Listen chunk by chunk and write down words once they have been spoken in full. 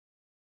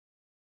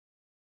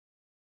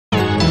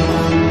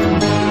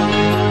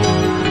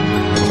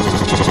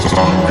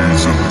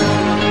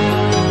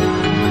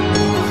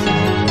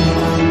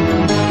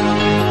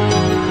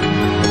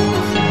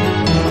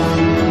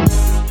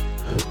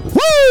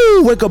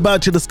welcome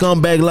back to the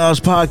Scumbag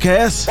Lounge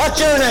podcast. What's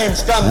your name,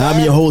 Scumbag?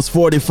 I'm your host,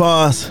 40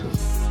 Fonz.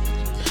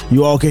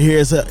 You all can hear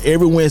us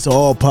every Wednesday on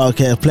all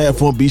podcast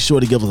platforms. Be sure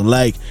to give us a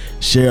like,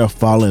 share,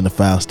 follow, and a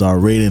 5-star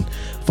rating.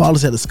 Follow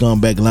us at the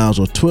Scumbag Lounge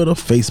on Twitter,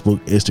 Facebook,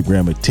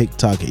 Instagram, and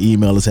TikTok. And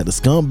email us at the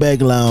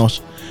Scumbag Lounge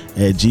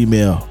at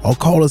Gmail. Or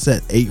call us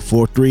at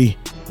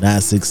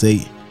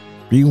 843-968-3139.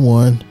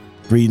 And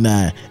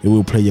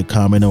we'll play your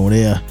comment on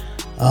there.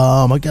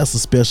 I got some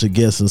special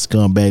guests in the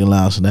Scumbag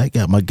Lounge tonight. I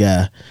got my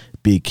guy,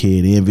 Big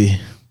Kid Envy,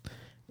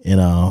 and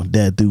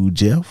that dude,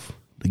 Jeff.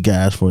 The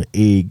guys for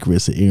Egg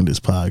Grits and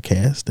English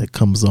podcast that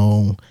comes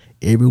on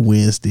every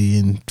Wednesday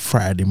and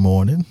Friday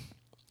morning.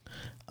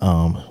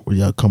 Where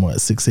y'all come on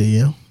at 6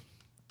 a.m.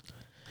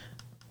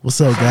 What's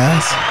up,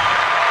 guys?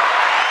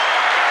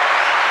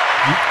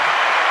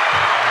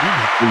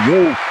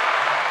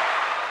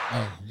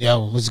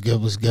 Yo, what's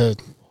good? What's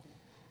good?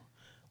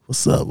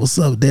 What's up? What's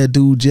up, that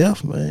dude,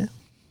 Jeff, man?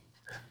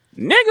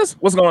 Niggas,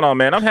 what's going on,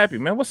 man? I'm happy,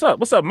 man. What's up?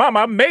 What's up,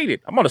 mama? I made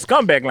it. I'm on the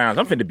Scumbag Lounge.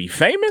 I'm finna be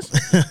famous.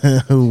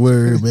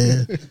 Word,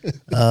 man.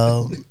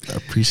 I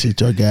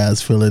appreciate y'all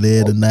guys feeling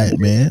there tonight,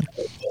 man.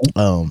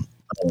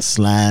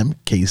 Slime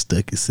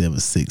KStuckey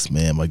 76,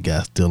 man. My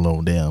guy's still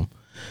on down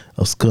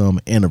a Scum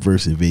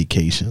anniversary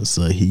vacation,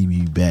 so he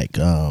be back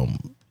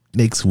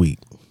next week.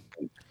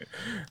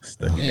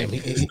 Yeah,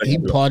 he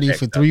partied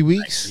for 3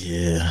 weeks.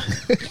 Yeah.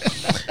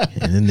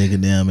 And the nigga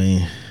down,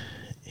 man,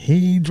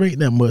 he ain't drink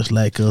that much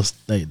like us,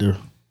 like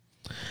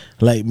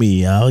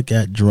me. Y'all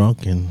got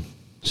drunk and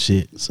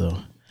shit, so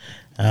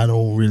I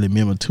don't really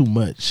remember too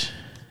much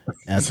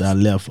after I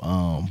left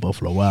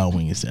Buffalo Wild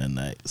Wings that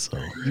night. So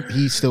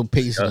he's still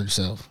pacing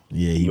himself.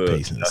 Yeah, he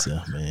pacing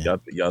himself, man.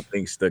 Y'all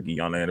think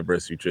Stuckey on the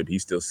anniversary trip,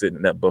 he's still sitting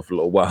in that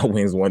Buffalo Wild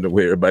Wings wondering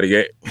where everybody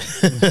at?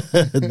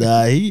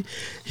 Nah, he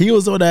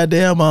was on that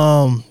damn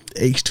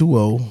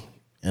H2O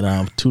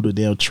and two of the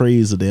damn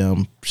trays of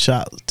damn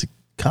shots.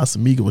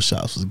 Casamigos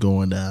shots was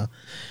going down,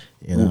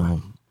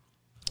 and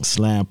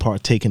Slime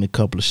partaking a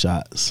couple of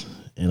shots,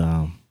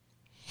 and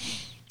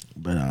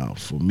but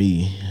for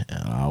me,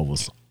 I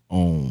was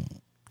on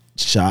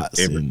shots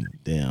and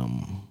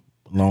damn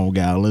Long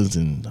Islands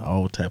and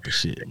all type of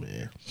shit,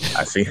 man.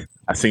 I seen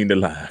the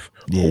live.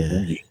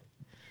 Yeah,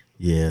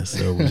 yeah.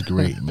 So it was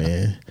great,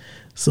 man.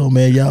 So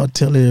man, y'all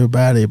tell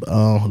everybody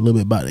a little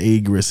bit about the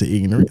Ignorance and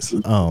Ignorance.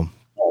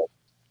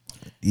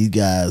 These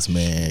guys,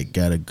 man,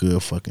 got a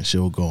good fucking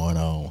show going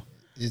on.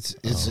 It's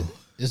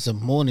a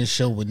morning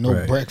show with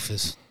no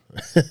breakfast.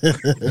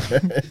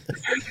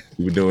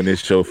 We been doing this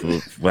show for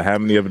how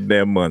many of the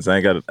damn months? I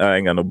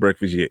ain't got no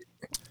breakfast yet.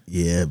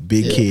 Yeah,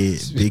 Big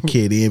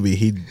Kid Envy,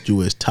 he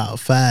do his top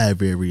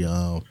 5 every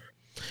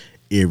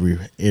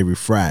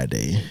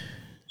Friday.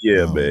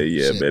 Yeah, man.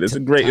 Yeah, man. It's a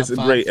great effort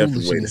way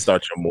to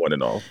start your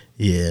morning off.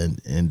 Yeah,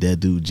 and that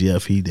dude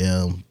Jeff, he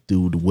down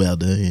do the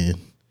weather and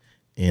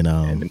in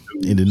the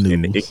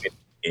news.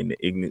 In the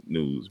ignorant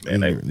news,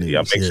 man.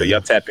 Y'all make sure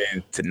y'all tap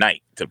in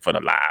tonight for the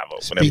live or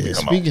whenever we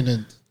come on. Speaking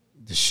of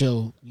the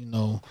show,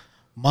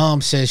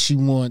 Mom says she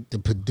want the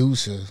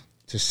producer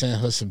to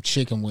send her some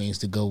chicken wings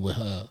to go with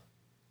her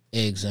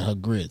eggs and her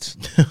grits.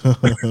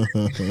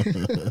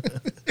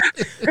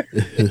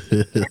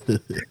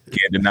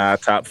 Can't deny a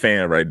top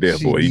fan right there,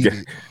 boy.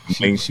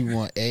 She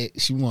want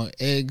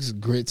eggs,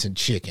 grits, and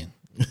chicken.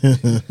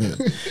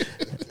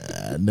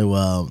 I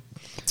know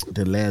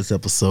the last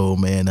episode,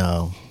 man,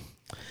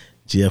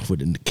 Jeff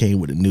came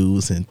with the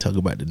news and talked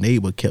about the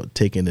neighbor kept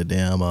taking the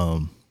damn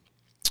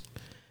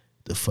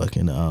the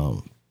fucking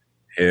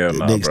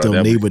next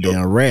door neighbor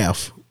down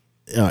Raph.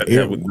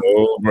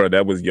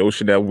 That was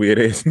Yoshi, that weird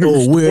ass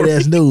news. Oh, weird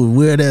ass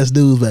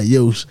news about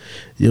Yoshi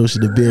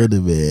the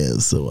builder, man.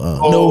 So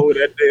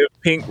that damn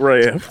pink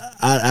Raph.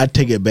 I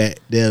take it back.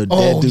 The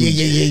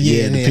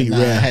pink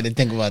Raph. I had to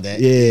think about that.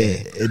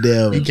 Yeah,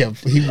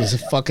 he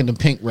was fucking the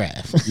pink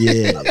Raph.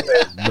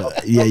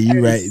 Yeah,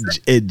 you right.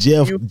 And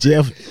Jeff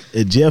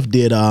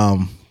did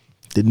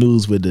the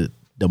news with the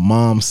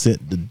mom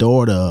sent the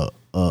daughter.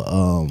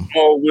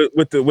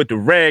 With the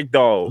rag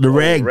doll. The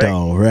rag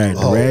doll.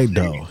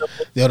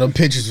 Yo, them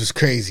pictures was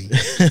crazy.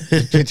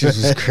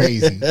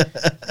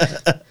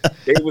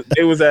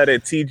 They was out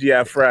at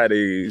TGI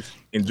Fridays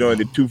enjoying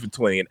the 2 for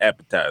 $20 and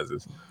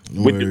appetizers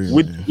with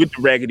the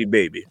raggedy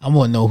baby. I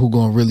want to know who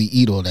gonna really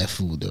eat all that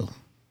food though.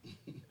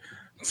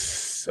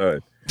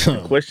 Son,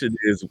 the question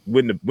is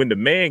when the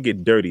man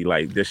get dirty,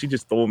 like does she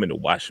just throw him in the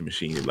washing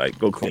machine? Like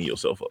go clean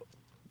yourself up.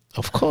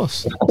 Of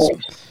course,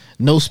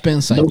 no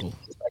spin cycle.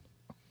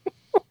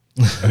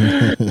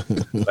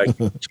 Like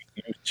you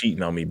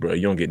cheating on me, bro.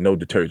 You don't get no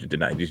detergent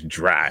tonight. Just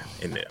dry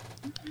in there.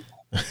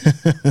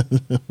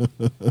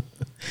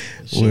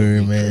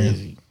 Word, man.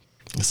 Crazy.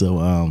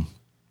 So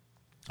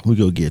we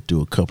go get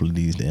through a couple of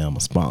these damn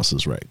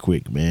sponsors right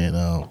quick, man.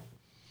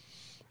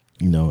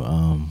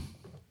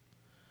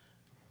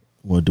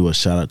 Want to do a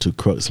shout out to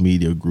Crux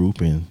Media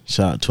Group and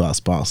shout out to our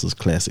sponsors,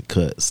 Classic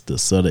Cuts, the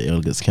Southern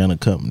Elegance Counter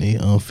Company,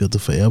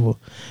 Unfiltered Forever,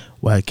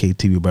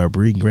 YKTV by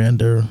Bree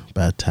Grander,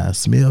 by Ty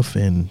Smith,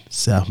 and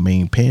South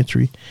Main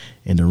Pantry,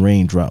 and the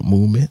Raindrop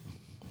Movement.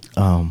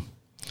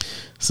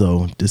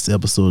 So this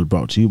episode is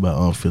brought to you by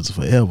Unfiltered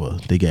Forever.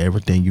 They got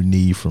everything you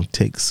need from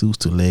tech suits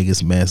to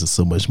leggings, masks, and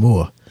so much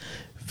more.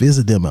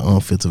 Visit them at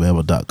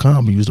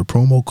unfilteredforever.com and use the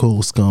promo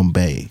code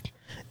SCUMBAG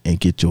and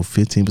get your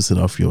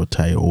 15% off your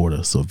entire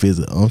order. So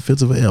visit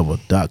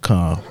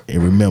unfilteredforever.com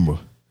and remember,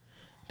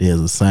 there's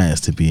a science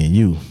to being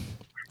you.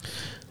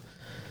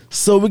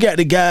 So we got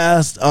the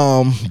guys,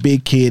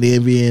 Big Kid,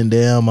 Envy, and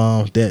them,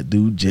 that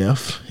dude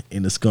Jeff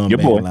in the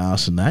Scumbag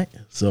Lounge tonight.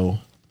 So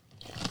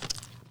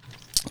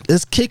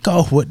let's kick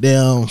off with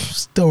them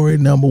story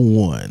number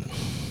 1.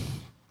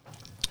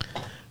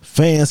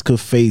 Fans could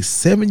face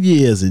 7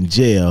 years in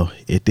jail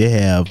if they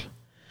have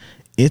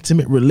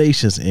intimate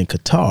relations in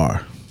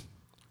Qatar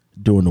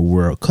during the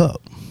World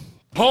Cup.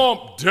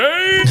 Hump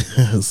day.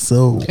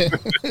 So,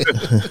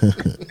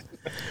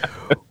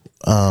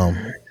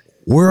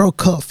 World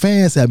Cup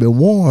fans have been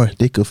warned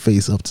they could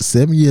face up to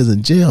 7 years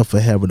in jail for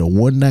having a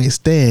one-night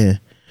stand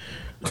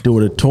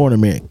during the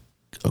tournament,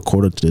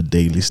 according to the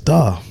Daily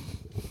Star.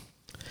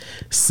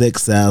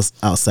 Sex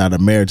outside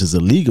of marriage is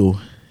illegal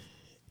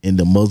in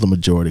the Muslim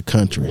majority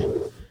country.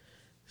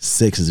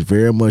 Sex is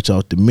very much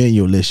off the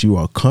menu unless you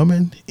are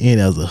coming in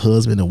as a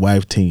husband and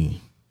wife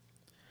team.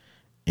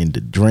 And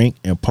the drink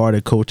and party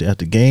culture at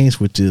the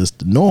games, which is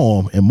the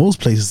norm in most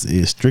places,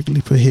 is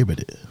strictly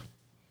prohibited.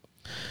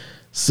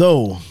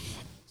 So,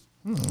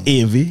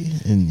 Envy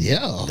and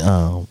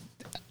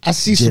I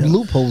see some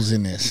loopholes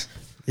in this.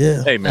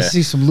 Yeah, Hey man, I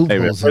see some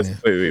loopholes in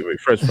it. Wait.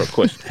 First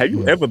question: have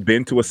you ever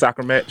been to a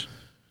soccer match?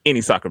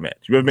 Any soccer match?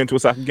 You ever been to a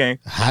soccer game?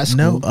 High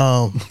school.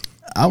 No,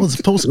 I was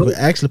supposed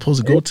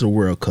to go to the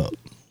World Cup,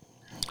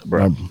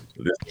 Bro,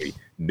 listen,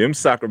 them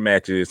soccer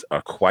matches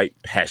are quite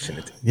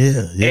passionate.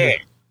 Yeah.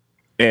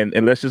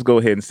 And let's just go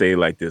ahead and say it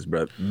like this,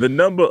 bro. The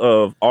number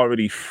of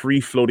already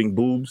free floating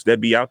boobs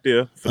that be out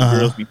there for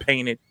girls be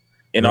painted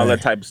and all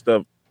that type of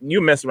stuff, you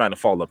mess around and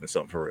fall up in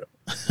something for real.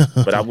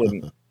 But I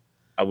wouldn't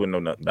know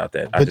nothing about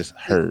that. I just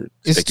heard.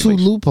 It's two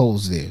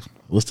loopholes there.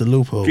 What's the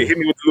loophole? Okay, hit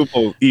me with the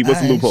loophole. E,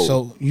 what's the loophole?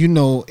 So,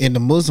 in the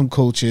Muslim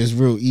culture, it's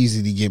real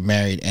easy to get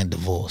married and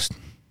divorced.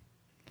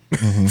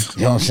 Mm-hmm.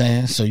 You know what I'm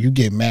saying? So you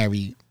get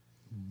married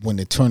when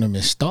the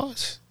tournament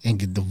starts and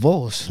get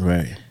divorced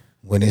Right.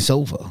 when it's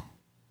over.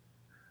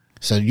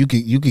 So you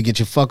could get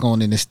your fuck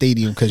on in the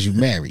stadium because you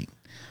married.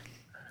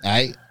 All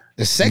right.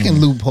 The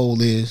second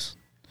loophole is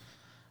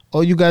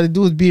all you got to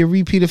do is be a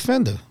repeat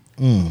offender.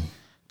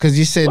 Because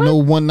you said no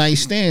one night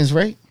stands,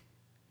 right?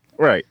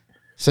 Right.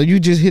 So you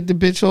just hit the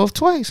bitch off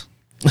twice.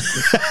 It's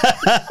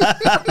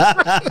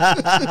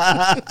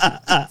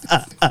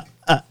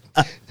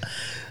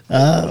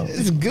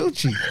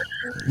Gucci.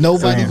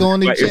 Nobody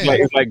going to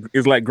jail.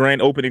 It's like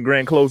grand opening,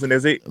 grand closing.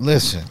 That's it.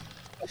 Listen,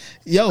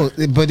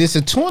 but it's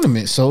a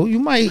tournament, so you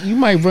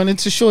might run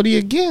into Shorty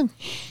again.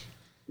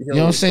 You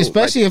know what I'm saying?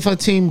 Especially if her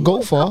team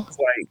go far.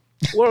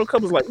 World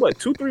Cup is like what,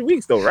 2-3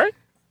 weeks though, right?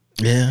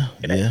 Yeah.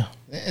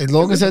 As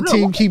long as her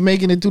team keep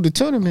making it through the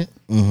tournament,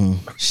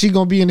 she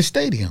gonna be in the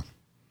stadium.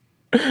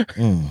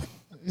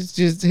 It's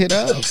just hit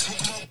up.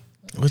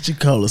 What you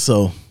call it?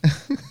 So,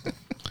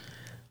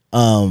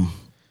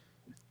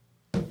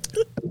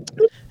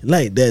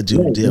 like that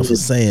dude Jeff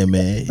was saying,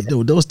 man,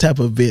 those type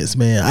of events,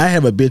 man. I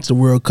haven't been to the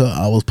World Cup.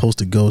 I was supposed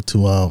to go to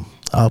one.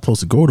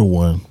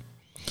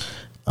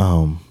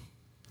 And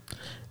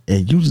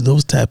usually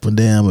those type of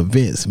damn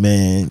events,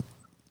 man,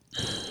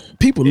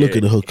 people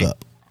looking to hook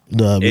up. You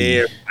know what I mean?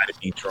 Everybody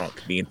be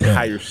drunk. The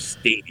entire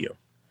stadium.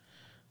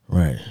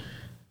 Right.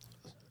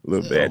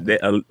 Look,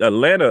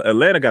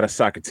 Atlanta got a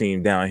soccer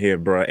team down here,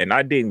 bro, and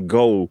I didn't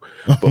go,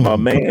 but my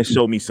man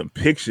showed me some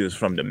pictures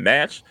from the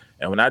match,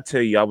 and when I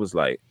tell you, I was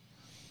like,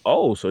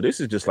 oh, so this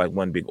is just like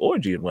one big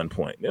orgy at one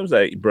point. It was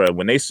like, bro,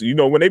 when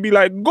they be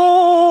like,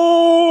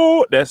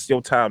 go, that's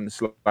your time to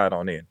slide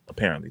on in,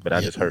 apparently, but I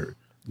just heard.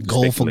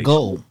 Goal for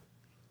goal.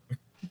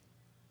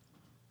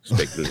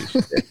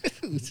 Speculation.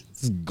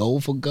 It's goal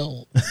for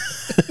goal.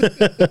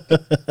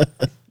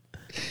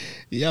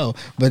 Yo,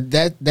 but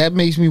that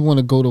makes me want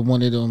to go to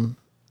one of them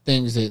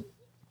things that,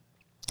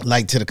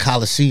 like, to the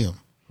Coliseum,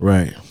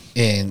 right?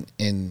 And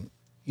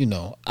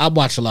I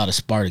watch a lot of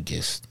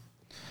Spartacus,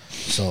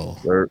 so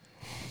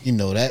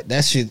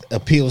that shit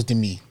appeals to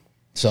me.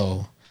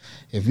 So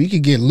if we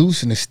could get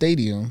loose in the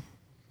stadium,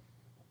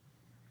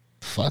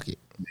 fuck it.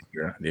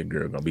 That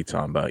girl gonna be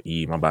talking about,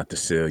 Eve, I'm about to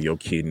sell your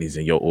kidneys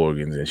and your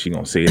organs, and she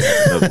gonna say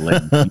that in another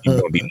language. You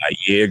gonna be like,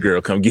 yeah,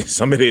 girl, come get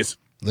some of this.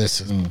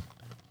 Listen.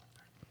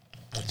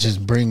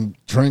 Just bring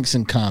drinks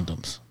and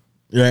condoms.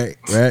 Right.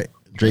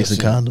 Drinks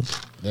and condoms.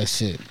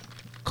 That's it.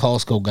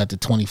 Costco got the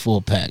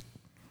 24 pack.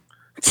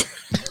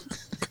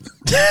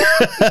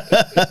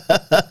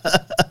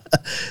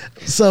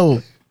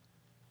 So,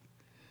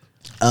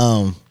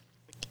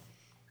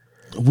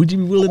 would you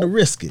be willing to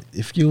risk it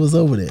if you was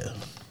over there?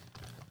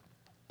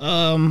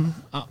 I'm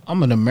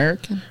an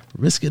American.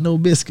 Risk it, no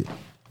biscuit.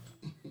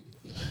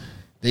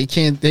 They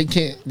can't.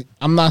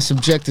 I'm not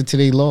subjected to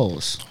their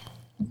laws.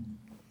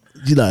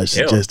 You're not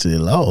subject to their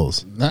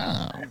laws.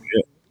 Nah.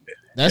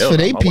 That's for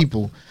their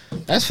people.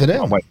 That's for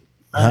them.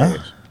 Huh?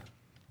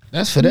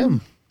 That's for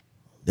them.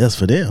 That's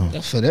for them.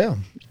 That's for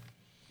them.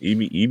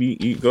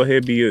 You go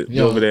ahead, be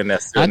over there in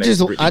that.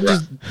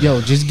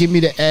 Just give me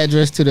the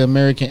address to the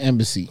American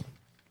Embassy.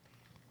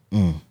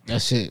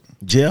 That's it.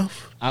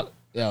 Jeff? I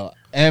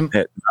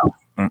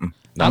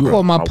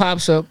call my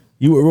pops up.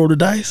 You would roll the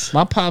dice?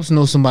 My pops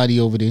know somebody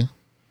over there.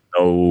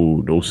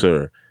 No,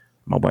 sir.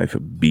 My wife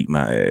would beat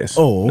my ass.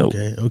 Oh,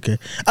 okay, okay.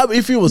 I mean,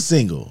 if you was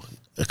single,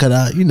 cause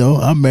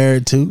I'm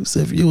married too. So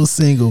if you was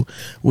single,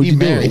 would you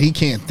married? do it? He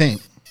can't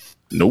think.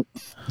 Nope.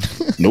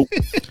 No.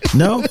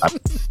 Nope.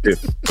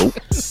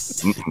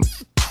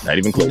 Mm-mm. Not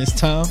even close. This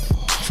time,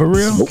 for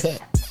real? Nope.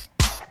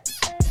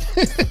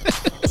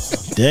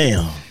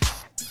 Damn.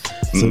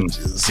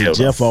 So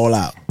Jeff all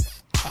out.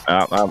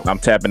 I'm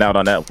tapping out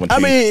on that one. I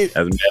mean,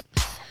 as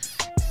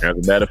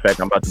a matter of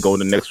fact, I'm about to go in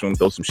the next room,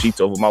 throw some sheets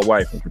over my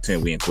wife, and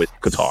pretend we in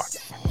Qatar.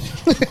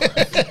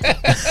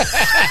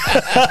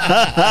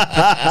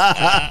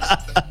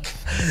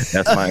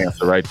 That's my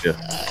answer right there.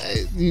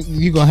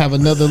 You gonna have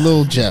another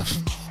little Jeff?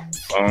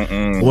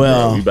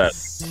 Well, bro,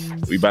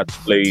 we about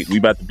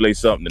to play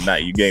something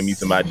tonight. You gave me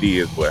some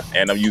ideas, boy,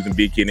 and I'm using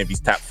Big Kid Envy's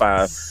top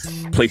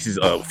 5 places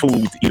of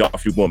food to eat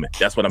off your woman.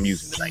 That's what I'm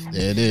using tonight.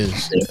 There it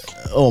is.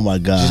 Oh my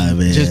God,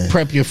 man! Just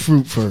prep your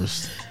fruit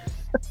first.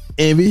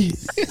 Envy,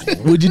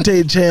 would you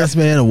take a chance,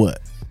 man, or what?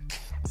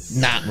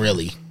 Not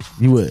really.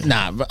 You would?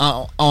 Nah.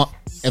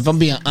 If I'm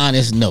being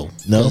honest, no.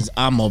 Because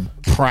I'm a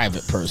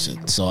private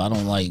person, so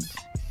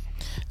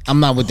I'm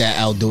not with that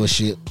outdoor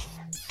shit.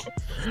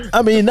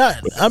 I mean,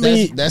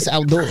 that's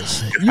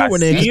outdoors. You were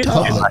in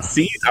Qatar. I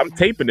see it. I'm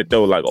taping it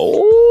though. Like,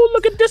 oh,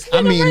 look at this.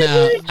 I mean,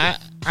 I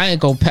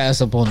ain't gonna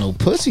pass up on no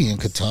pussy in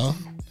Qatar.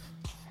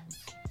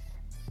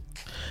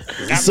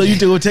 So you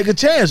gonna take a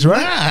chance,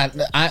 right?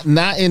 Nah,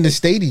 not in the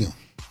stadium.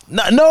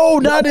 Not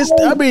this.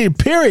 I mean,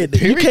 period.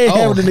 You can't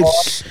have it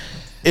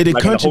in the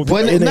country.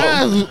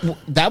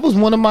 That was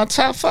one of my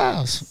top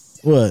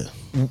 5s. What?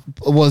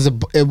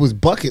 It was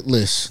bucket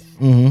list.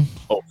 Mm-hmm.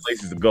 Oh,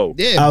 places to go.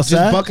 Yeah, outside?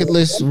 Just bucket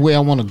list where I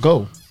want to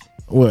go.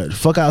 What?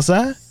 Fuck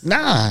outside?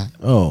 Nah.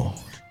 Oh.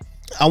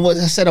 I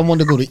said I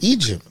wanted to go to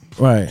Egypt.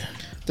 Right.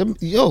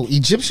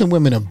 Egyptian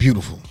women are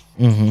beautiful.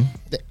 Mm-hmm.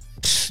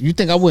 You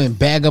think I wouldn't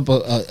bag up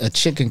a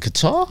chick in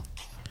Qatar?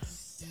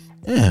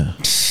 Yeah.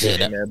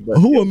 Shit.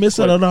 Who would miss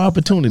out on the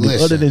opportunity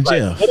other than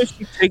Jeff?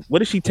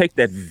 What if she take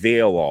that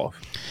veil off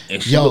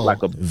and she look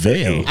like a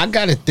veil? I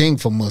got a thing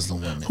for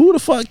Muslim women. Who the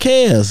fuck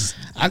cares?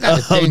 I got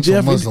a thing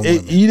Jeff, for Muslim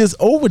women. You just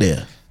over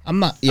there. I'm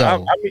not. I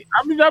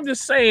mean, I'm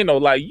just saying though,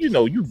 like,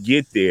 you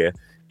get there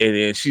and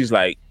then she's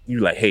like,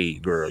 hey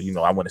girl,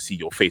 I want to see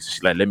your face.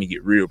 She's like, let me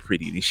get real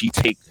pretty. And she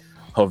take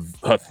her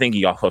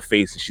thingy off her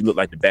face and she looked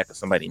like the back of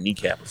somebody's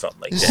kneecap or something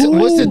like that.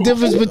 What's the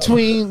difference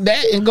between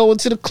that and going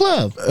to the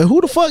club? Who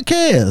the fuck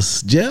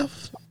cares,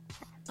 Jeff?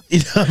 You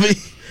know what I mean?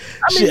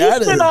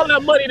 You spend all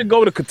that money to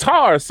go to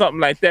Qatar or something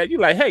like that.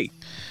 You're like, hey.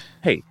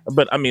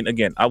 But I mean,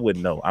 again, I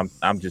wouldn't know.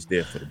 I'm just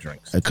there for the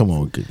drinks. Come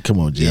on,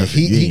 Jeff.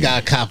 Yeah, he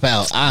got to cop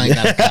out. I ain't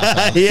got to cop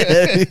out.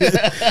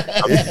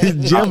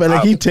 Jeff,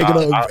 like he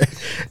taking up.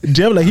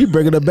 Jeff, like he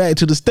bringing it back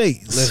to the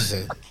States.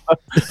 Listen,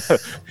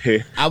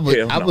 I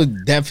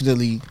would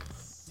definitely,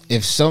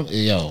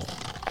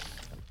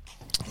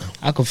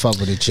 I could fuck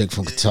with a chick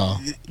from Qatar.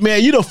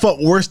 Man, you don't fuck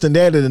worse than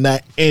that in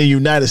the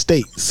United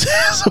States.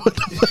 So what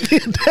the fuck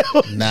is that?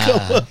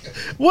 Nah,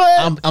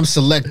 what? I'm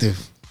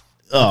selective.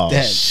 Oh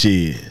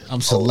shit!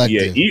 I'm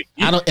selective. Yeah,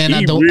 I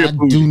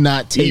do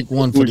not take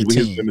one for the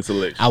team.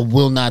 I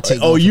will not take.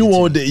 Oh, you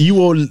won't take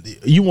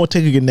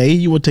a grenade?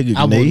 You won't take a grenade?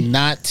 I will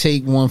not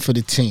take one for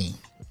the team.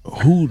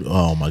 Who?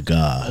 Oh my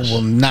gosh! I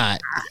will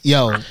not.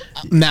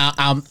 Now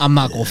I'm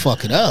not gonna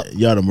fuck it up.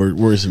 Y'all the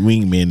worst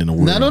wingman in the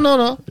world.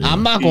 No. Yeah.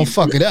 I'm not gonna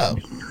fuck it up.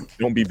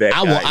 Don't be bad.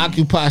 I will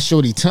occupy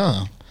shorty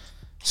time.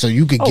 So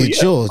you could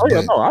get yours.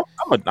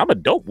 I'm a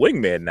dope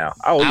wingman now.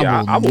 I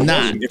will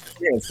not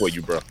interfere for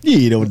you, bro. You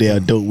ain't no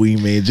damn dope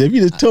wingman, Jeff. You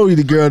just told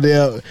the girl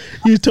to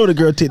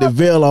take the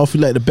veil off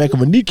like the back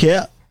of a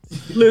kneecap.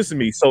 Listen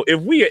to me. So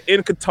if we are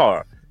in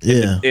Qatar,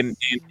 and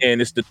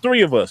it's the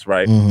 3 of us,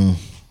 right? Mm-hmm.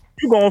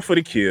 You going for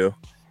the kill,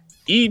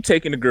 Eve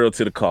taking the girl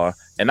to the car,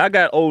 and I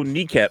got old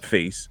kneecap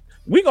face.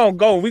 We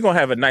gonna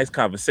have a nice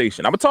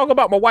conversation. I'm gonna talk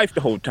about my wife the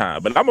whole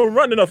time, but I'm gonna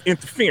run enough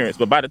interference.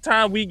 But by the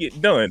time we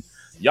get done,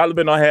 y'all have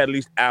been on here at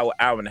least hour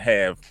and a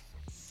half.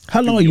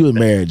 How long you been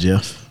married,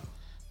 Jeff?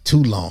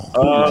 Too long.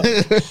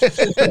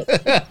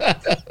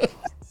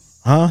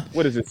 Huh?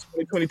 What is it?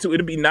 2022.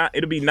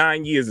 It'll be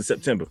 9 years in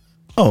September.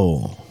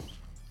 Oh,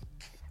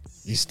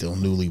 you still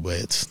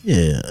newlyweds?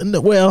 Yeah.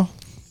 No, well,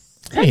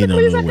 ain't no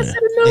nowhere.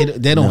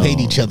 They don't hate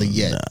each other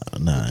yet.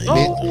 Nah.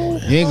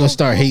 You ain't gonna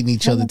start hating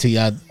each other till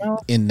y'all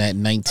in that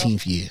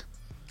 19th year.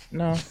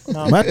 No.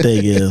 My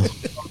thing is,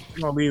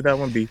 we're gonna leave that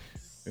one be.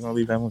 I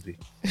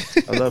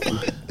love you.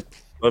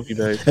 Love you,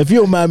 babe. If you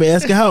don't mind me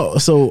asking, how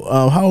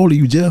old are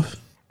you, Jeff?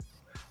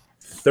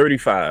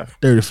 35.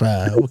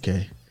 35.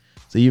 Okay.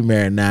 So you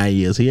married 9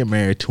 years. He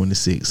married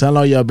 26. How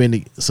long y'all been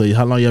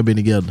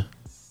together?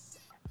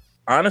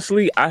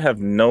 Honestly, I have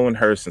known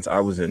her since I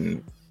was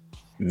in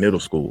middle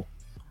school,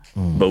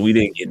 but we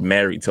didn't get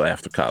married till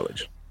after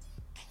college.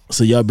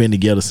 So y'all been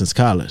together since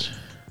college?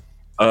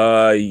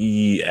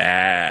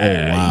 Yeah.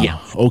 Oh wow. Yeah.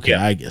 Okay,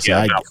 Yeah. I guess.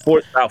 Yeah,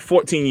 about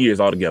 14 years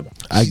altogether.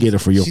 I get it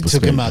for your She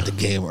perspective. took him out the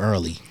game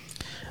early.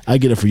 I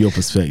get it for your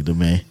perspective,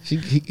 man.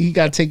 He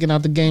got taken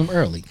out the game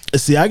early.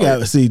 See, I got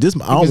this. He was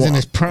in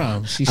his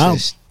prime. She said,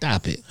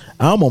 "Stop it."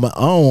 I'm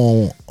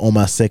on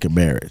my second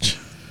marriage.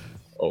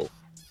 Oh,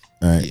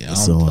 All right, Yeah,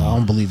 so I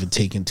don't believe in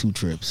taking 2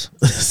 trips.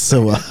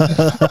 so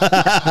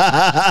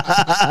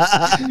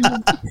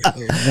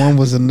One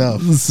was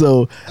enough.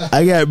 so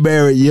I got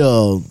married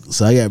young.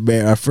 So I got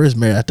married. I first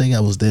married. I think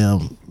I was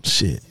damn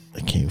shit.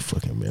 I can't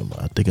fucking remember.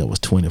 I think I was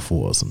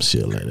 24 or some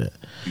shit like that.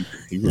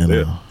 he was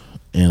there.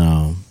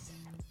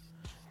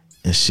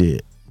 And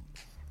shit.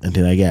 And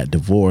then I got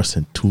divorced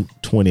in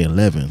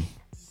 2011.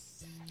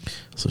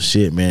 So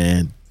shit,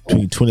 man.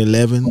 Between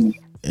 2011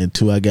 and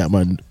I got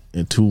my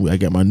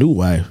new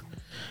wife.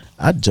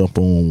 I jump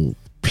on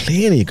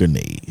plenty of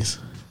grenades.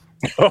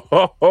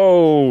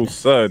 Oh,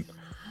 son.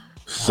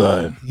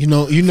 You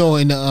know, in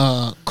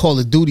the Call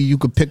of Duty, you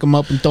could pick them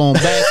up and throw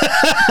them back.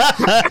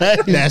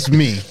 That's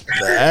me.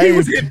 He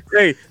was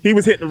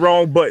hitting the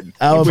wrong button.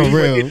 I was For He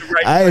real. wasn't hitting the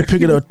right I ain't button.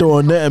 picking up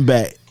throwing nothing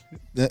back.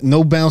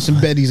 No bouncing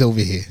Betty's over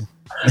here.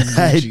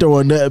 I ain't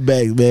throwing nothing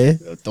back, man.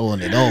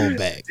 Throwing it all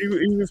back. He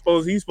was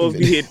supposed to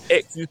be hitting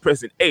X. He was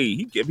pressing A.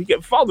 He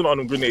kept falling on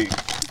them grenades.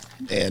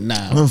 Yeah,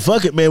 nah. Well,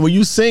 fuck it, man. When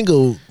you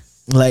single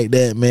like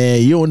that,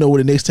 man, you don't know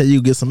where the next time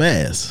you get some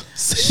ass.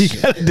 So you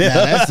gotta, Nah,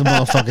 that's the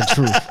motherfucking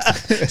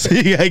truth. so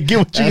you gotta get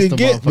what you That's can the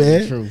get, motherfucking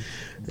man. truth.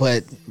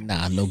 But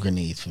nah, no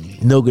grenades for me.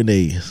 No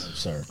grenades.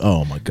 Sir,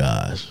 Oh my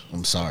gosh.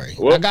 I'm sorry.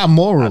 Well, I got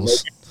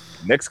morals.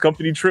 Next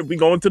company trip, we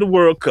going to the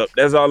World Cup.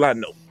 That's all I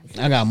know.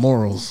 I got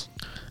morals.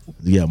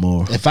 You got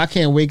more. If I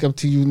can't wake up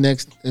to you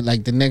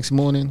the next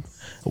morning,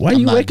 Why I'm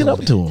you not waking doing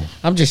up it. to him?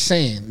 I'm just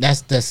saying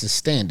that's the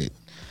standard.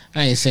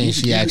 I ain't saying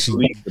she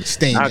actually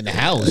staying in the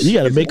house. You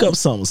gotta make up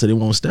something so they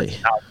won't stay.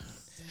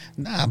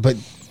 Nah, but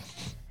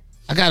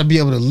I gotta be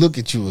able to look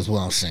at you is what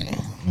I'm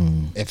saying.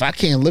 If I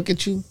can't look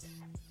at you,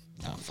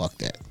 nah, fuck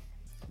that.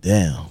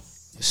 Damn.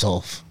 It's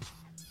off.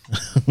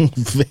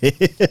 It's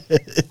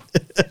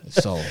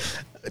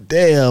off.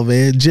 Damn,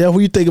 man. Jeff, what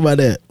you think about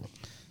that?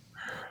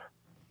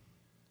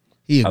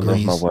 He I love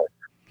agrees. my wife.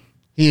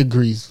 He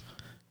agrees.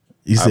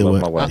 You I said love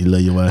what? my wife. You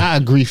love your wife? I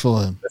agree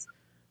for him.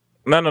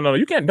 No.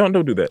 You can't. Don't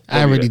do that.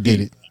 I already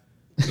did it.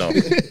 No.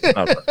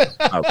 I'll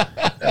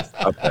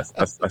pass.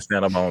 I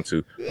stand on my own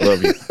too.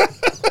 Love you.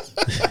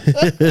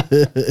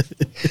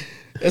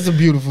 That's a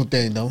beautiful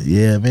thing, though.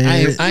 Yeah,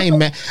 man. I ain't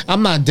mad.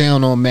 I'm not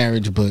down on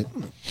marriage, but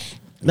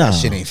Nah. that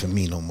shit ain't for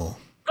me no more.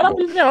 But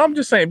I'm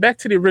just saying. Back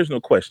to the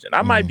original question.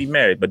 I might be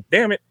married, but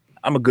damn it,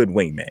 I'm a good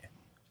wingman.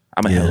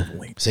 I'm a hell of a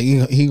wingman. So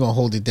he gonna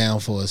hold it down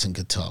for us in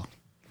guitar.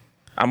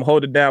 I'm gonna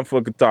hold it down for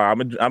a guitar. I'm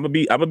gonna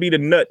be the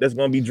nut that's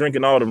gonna be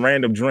drinking all the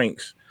random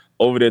drinks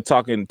over there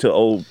talking to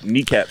old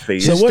kneecap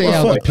face. So what Stay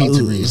out the of the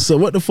pizzeria. fuck? So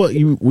what the fuck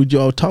would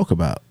y'all talk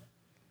about?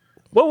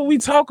 What would we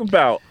talk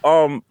about?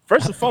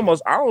 First and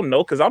foremost, I don't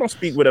know because I don't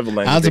speak whatever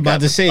language. I was they about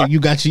got. to say, you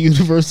got your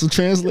universal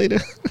translator?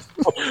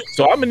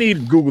 So I'm gonna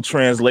need Google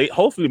Translate.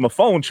 Hopefully my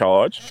phone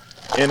charge.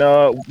 And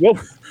what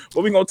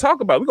we gonna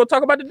talk about? We gonna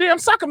talk about the damn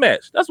soccer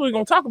match. That's what we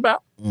gonna talk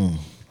about.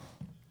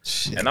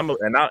 Shit. And I'm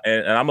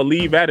gonna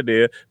leave out of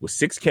there with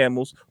 6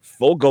 camels,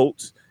 4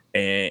 goats,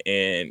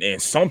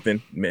 and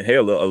something.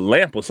 Hell, a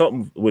lamp or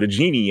something with a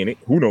genie in it.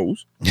 Who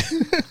knows?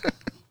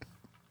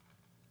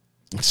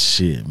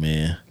 Shit,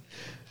 man.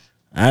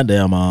 I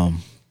don't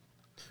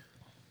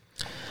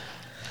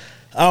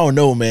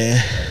know,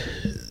 man.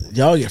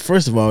 Y'all get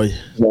first of all,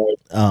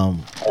 y'all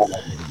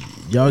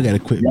gotta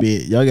quit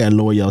being. Y'all gotta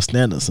lower y'all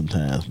standards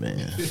sometimes,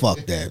 man. Fuck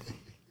that.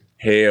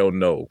 Hell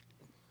no.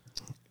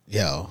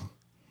 Yo.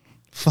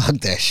 Fuck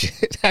that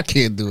shit. I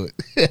can't do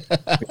it.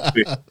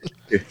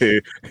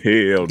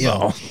 Hell no.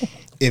 Yo.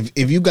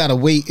 If you got a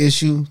weight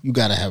issue, you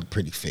gotta have a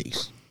pretty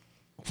face.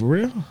 For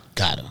real?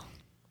 Gotta.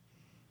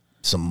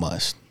 It's a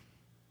must.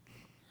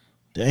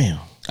 Damn.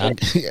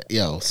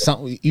 Yo,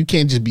 something you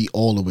can't just be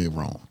all the way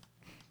wrong.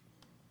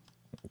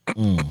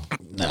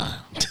 Nah.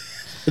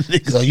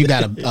 So you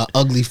got a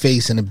ugly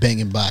face and a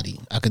banging body.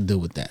 I can deal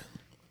with that.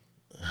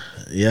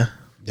 Yeah.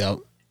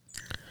 Yo.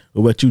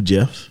 What about you,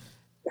 Jeff?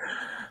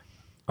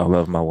 I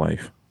love my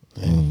wife.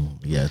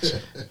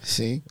 Gotcha.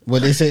 See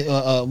what they say?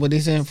 What they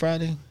saying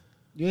Friday?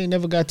 You ain't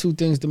never got 2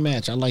 things to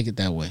match. I like it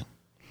that way.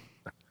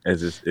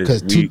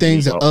 Because 2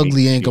 things are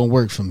ugly ain't gonna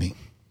work for me.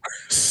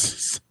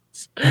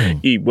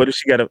 E, what if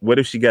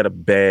she got a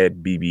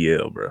bad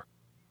BBL, bro?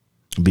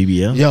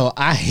 BBL? Yo,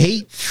 I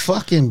hate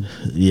fucking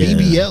Yeah.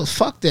 BBLs.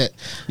 Fuck that.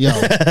 Yo.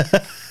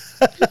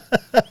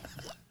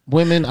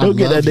 Women, I Don't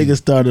get love that you. nigga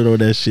started on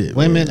that shit.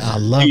 Women, man. I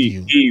love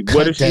you. What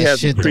Cut if she that has a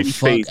shit the pretty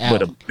fuck face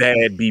but a out.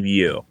 bad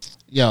BBL?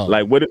 Yo,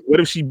 Like what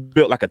if she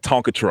built like a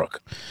Tonka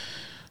truck?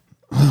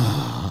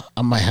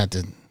 I might have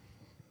to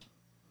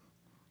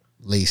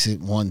lace it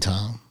one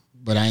time,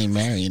 but I ain't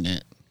marrying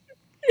that.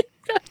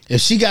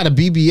 If she got a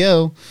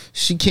BBL,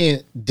 she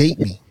can't date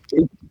me.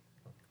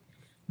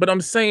 But I'm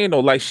saying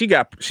though, like she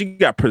got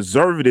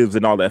preservatives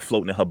and all that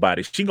floating in her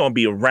body. She gonna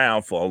be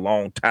around for a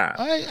long time.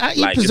 I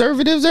eat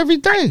preservatives every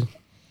day.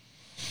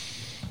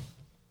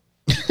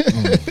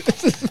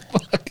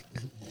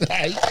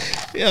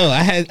 Yo,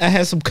 I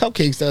had some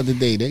cupcakes the other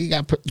day. They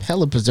got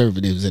hella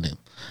preservatives in them.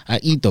 I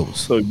eat those.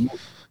 So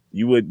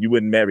you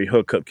wouldn't marry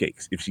her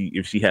cupcakes if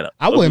she had a.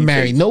 I wouldn't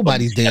marry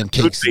nobody's damn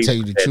cakes, to tell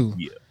you the truth.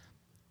 Yeah.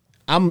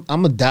 I'm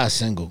a die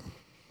single.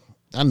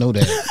 I know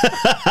that.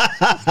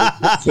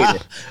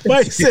 Why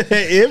you said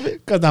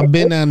that, because I've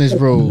been down this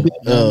road.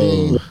 I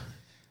mean,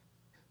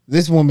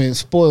 this woman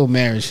spoiled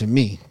marriage for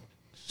me.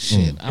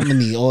 Shit, I'm gonna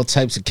need all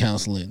types of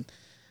counseling,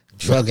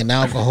 drug and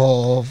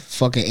alcohol,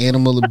 fucking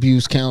animal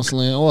abuse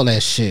counseling, all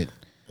that shit.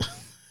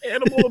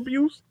 Animal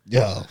abuse?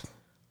 Yo,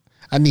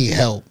 I need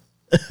help.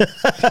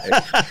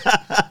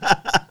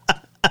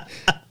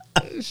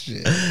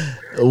 Shit.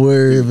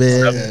 Word,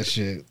 man. Yeah,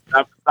 shit.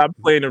 Stop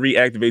playing to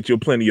reactivate your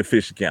Plenty of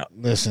Fish account.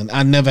 Listen,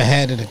 I never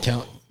had an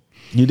account.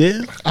 You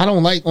did? I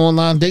don't like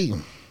online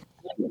dating.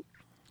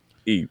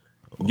 Eve,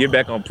 get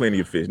back on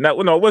Plenty of Fish. Now,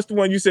 no, what's the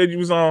one you said you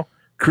was on?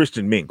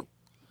 Christian Mingle.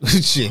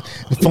 Shit,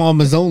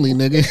 farmers only,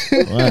 nigga.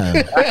 Wow.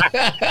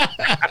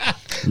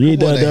 You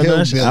ain't done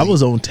that shit. I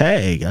was on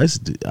Tag. I was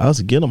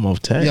getting them off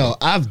Tag. Yo,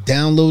 I've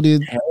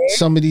downloaded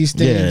some of these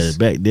things. Yeah,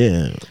 back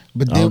then.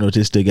 But I don't know if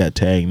they still got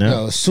Tag now.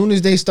 Yo, as soon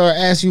as they start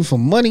asking you for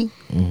money,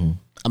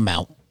 I'm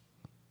out.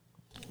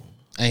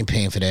 I ain't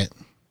paying for that.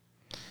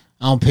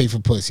 I don't pay for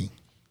pussy.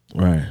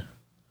 Right.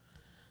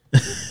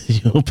 You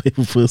don't pay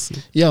for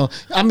pussy. Yo,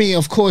 I mean,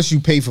 of course you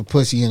pay for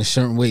pussy in a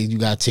certain way. You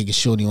gotta take a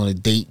shorty on a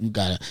date.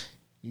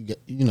 You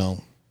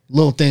know,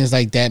 little things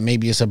like that.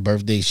 Maybe it's her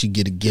birthday, she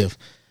get a gift.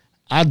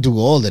 I do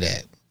all of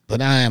that,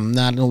 but I am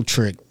not no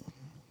trick.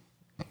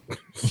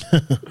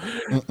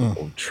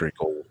 Old trick,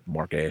 old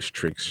Mark ass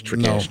tricks,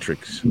 ass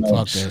tricks,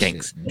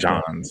 skanks,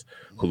 Johns,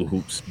 hula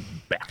hoops,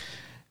 back.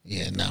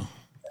 Yeah, no.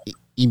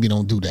 Evie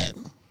don't do that.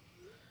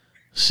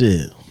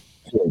 Shit.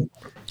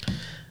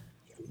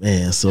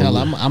 Man, so hell,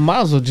 I might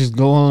as well just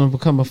go on and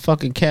become a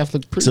fucking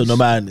Catholic priest. So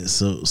nobody.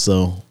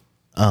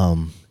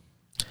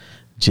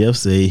 Jeff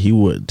said he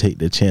wouldn't take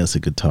the chance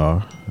of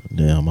guitar.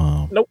 Damn.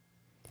 Nope.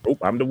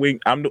 I'm the wing.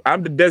 I'm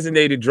the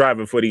designated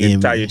driver for the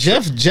entire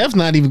trip. Jeff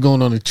not even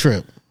going on a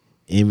trip.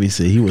 Envy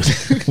said he was.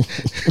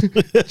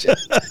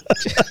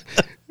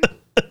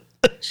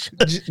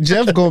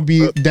 Jeff gonna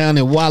be down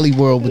in Wally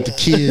World with the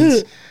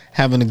kids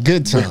having a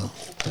good time.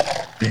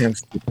 I'm a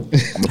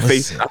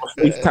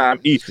FaceTime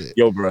eat.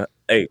 Yo, bro.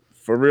 Hey,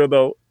 for real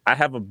though, I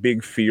have a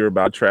big fear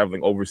about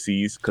traveling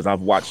overseas because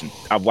I've watched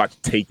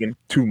Taken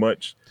too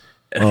much.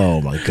 Oh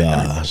my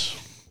gosh.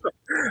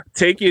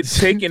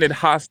 Taken and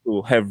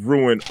Hostel have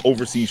ruined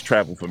overseas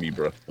travel for me,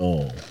 bro.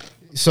 Oh.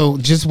 So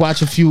just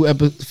watch a few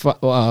episodes.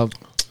 What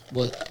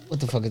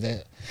the fuck is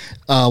that?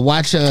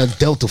 Watch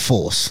Delta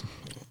Force.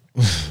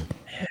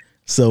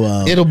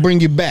 So it'll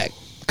bring you back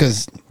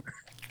because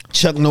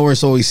Chuck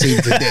Norris always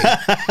saves the day.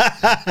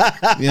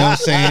 You know what I'm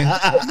saying?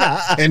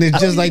 And it's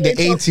just like the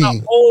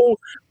 18.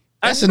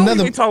 That's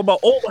another. We talk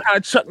about how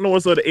Chuck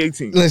Norris or the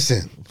 18.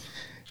 Listen,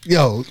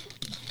 yo,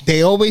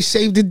 they always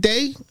save the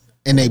day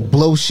and they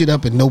blow shit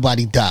up and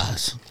nobody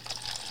dies.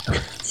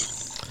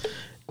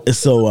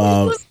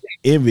 So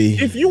Envy,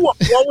 if you are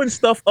blowing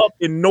stuff up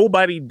and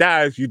nobody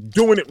dies, you're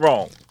doing it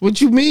wrong.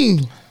 What you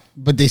mean?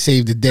 But they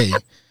saved the day.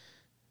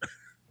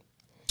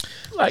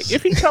 Like,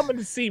 if he coming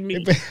to see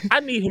me, I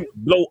need him to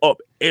blow up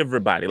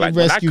everybody. Like,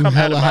 when I rescue come out of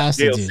hella my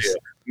jail hostages. cell,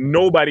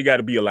 nobody got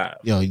to be alive.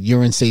 Yo,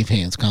 you're in safe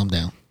hands. Calm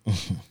down.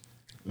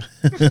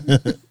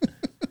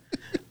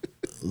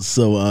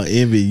 So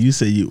Envy, you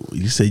said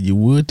you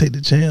would take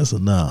the chance or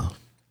nah?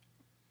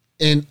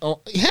 And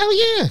hell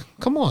yeah,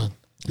 come on,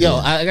 yo.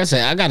 Like I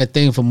said, I got a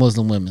thing for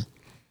Muslim women.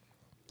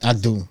 I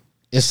do.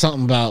 It's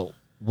something about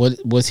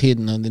what's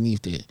hidden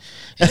underneath it.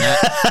 And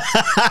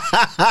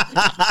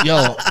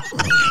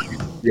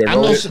I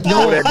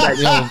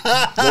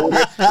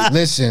know.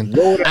 Listen,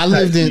 I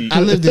lived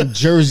in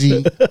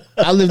Jersey.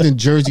 I lived in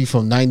Jersey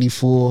from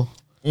 '94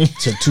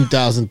 to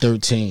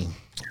 2013.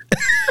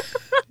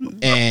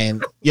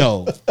 And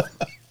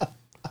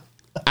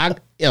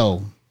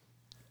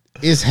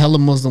it's hella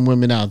Muslim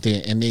women out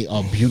there, and they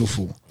are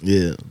beautiful.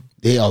 Yeah,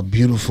 they are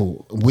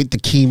beautiful with the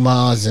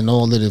kimas and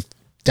all of the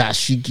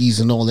dashikis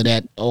and all of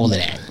that.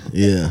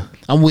 Yeah,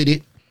 I'm with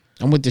it.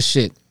 I'm with the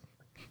shit.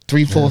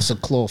 3/4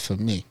 of cloth for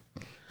me.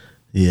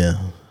 Yeah,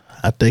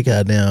 I think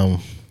I would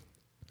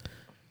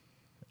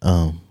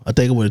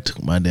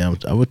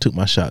have took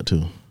my shot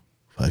too.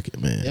 Fuck it,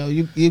 man. Yo,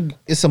 you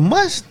it's a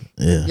must.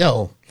 Yeah.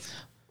 Yo,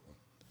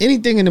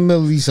 anything in the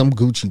Middle East, I'm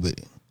Gucci with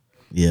it.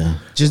 Yeah.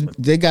 Just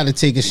they got to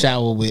take a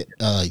shower with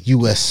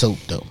U.S. soap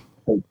though.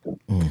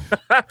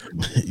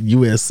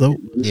 U.S. soap.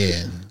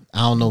 Yeah, I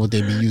don't know what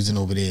they be using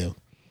over there.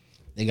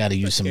 They got to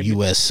use some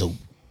U.S. soap.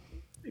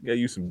 They got to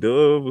use some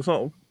Dove or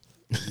something.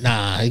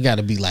 Nah, it got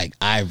to be like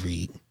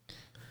Ivory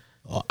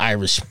or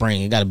Irish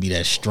Spring. It got to be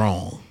that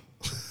strong.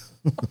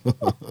 You know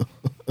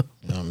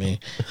what I mean?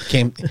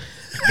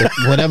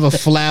 whatever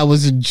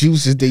flowers and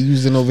juices they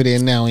using over there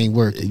now ain't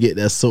working. You get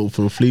that soap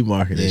from the flea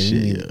market and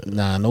shit. Yeah.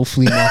 Nah, no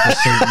flea market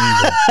soap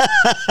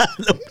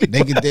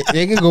neither.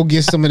 They can go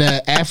get some of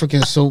that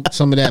African soap,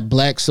 some of that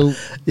black soap.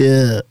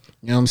 Yeah.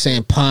 You know what I'm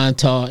saying? Pine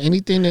tar,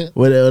 anything that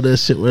Whatever that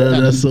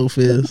soap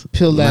is.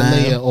 Peel that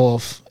layer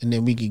off, and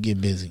then we can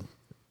get busy.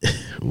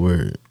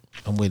 Word.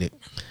 I'm with it.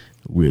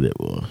 With it,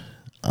 boy.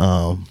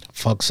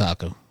 Fuck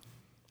soccer.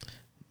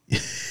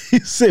 You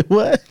said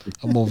what?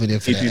 I'm over there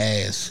for the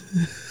ass.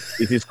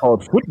 It is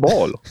called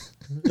football.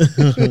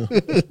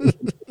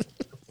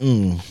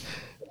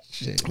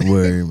 Shit.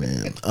 Word,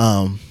 man.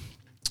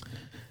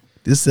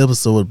 This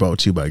episode was brought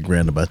to you by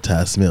Granda by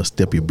Ty Smith.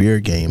 Step your beer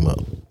game up.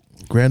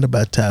 Granda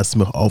by Ty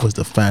Smith offers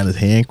the finest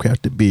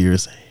handcrafted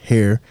beers,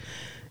 hair,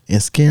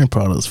 and skin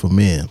products for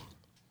men.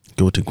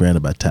 Go to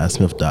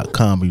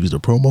grandabytysmith.com and use the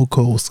promo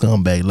code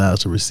ScumbagLives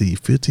to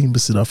receive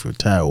 15% off your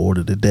entire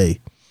order today.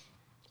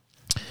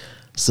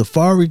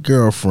 Safari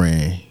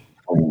girlfriend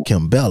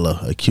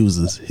Kimbella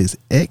accuses his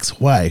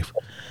ex-wife,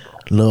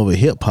 love of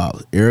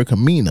hip-hop, Erica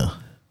Mena,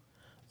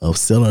 of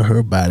selling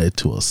her body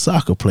to a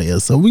soccer player.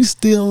 So we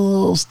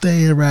still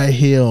staying right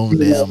here on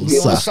damn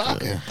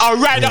soccer. All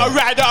right.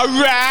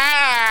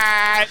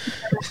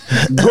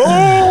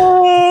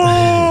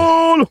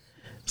 Goal!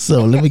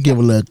 So let me give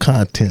a little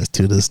context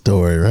to this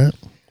story, right?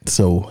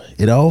 So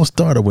it all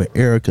started with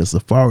Erica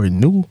Safari's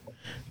new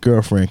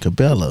girlfriend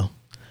Cabela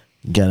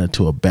got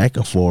into a back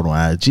and forth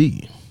on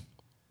IG.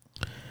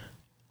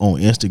 On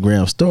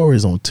Instagram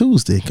stories on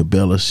Tuesday,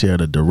 Cabela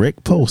shared a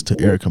direct post to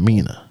Erica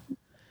Mena,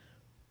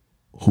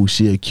 who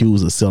she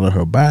accused of selling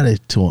her body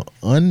to an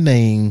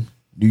unnamed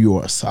New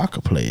York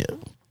soccer player.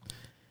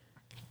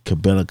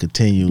 Cabela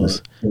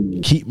continues,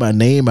 keep my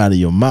name out of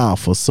your mouth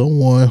for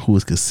someone who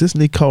is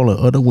consistently calling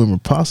other women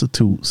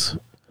prostitutes.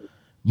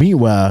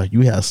 Meanwhile,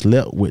 you have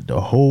slept with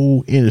the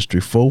whole industry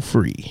for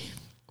free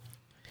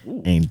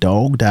and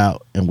dogged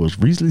out and was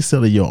recently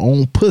selling your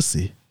own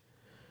pussy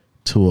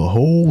to a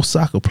whole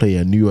soccer player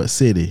in New York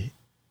City,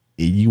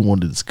 and you want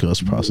to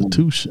discuss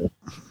prostitution.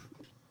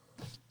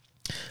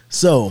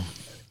 So,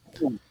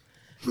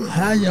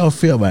 how y'all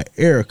feel about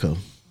Erica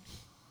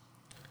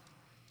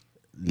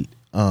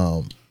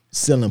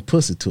selling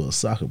pussy to a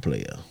soccer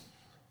player?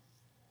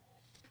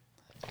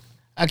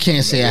 I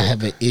can't say I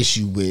have an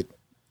issue with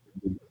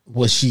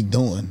what she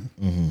doing.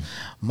 Mm-hmm.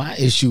 My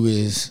issue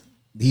is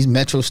these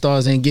Metro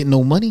stars ain't getting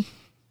no money.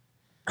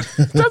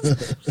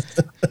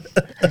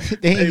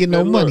 They ain't getting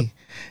no money.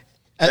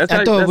 That's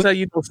how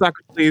you know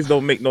soccer players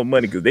don't make no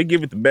money, because they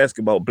give it to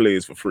basketball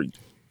players for free.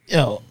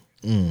 Yo,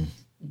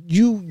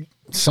 you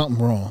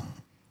something wrong.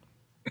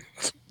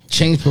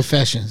 Change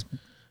professions.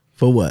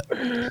 For what?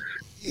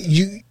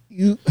 You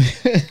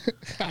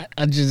I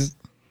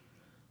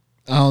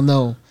don't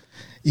know.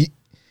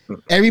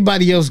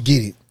 Everybody else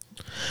get it.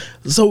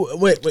 So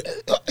wait.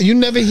 You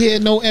never hear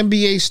no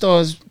NBA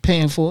stars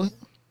paying for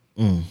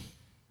it.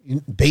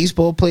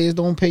 Baseball players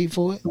don't pay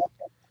for it.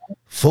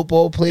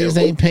 Football players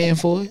ain't paying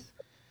for it.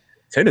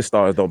 Tennis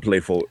stars don't play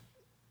for it.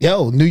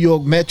 Yo, New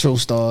York Metro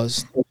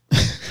stars.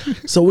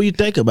 So what do you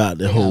think about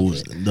the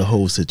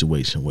whole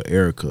situation with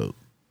Erica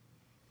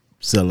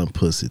selling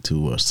pussy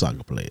to a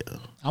soccer player?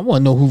 I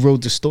want to know who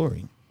wrote the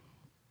story.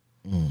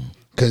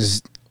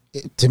 Because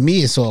to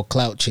me, it's all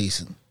clout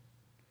chasing.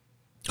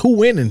 Who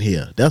winning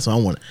here? That's what I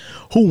want.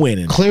 Who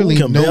winning? Clearly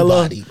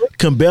nobody.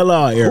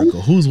 Cabela or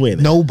Erica? Who's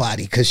winning?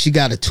 Nobody, because she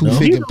got a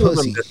two-figure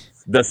pussy.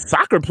 The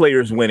soccer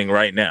player's winning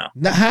right now.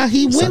 Now, how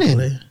he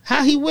winning?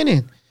 How he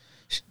winning?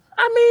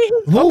 I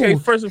mean, okay,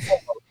 first and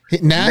foremost.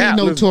 Now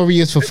he's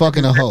notorious for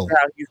fucking a hoe.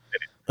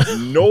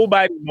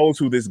 Nobody knows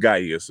who this guy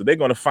is, so they're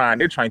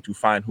trying to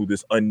find who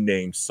this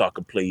unnamed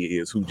soccer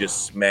player is who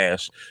just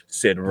smashed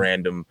said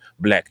random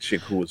black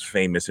chick who was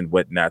famous and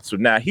whatnot. So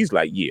now he's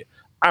like, yeah,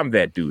 I'm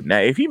that dude. Now,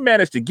 if he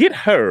managed to get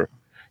her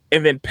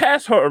and then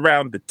pass her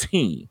around the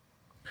team,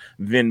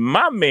 then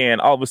my man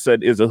all of a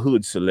sudden is a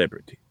hood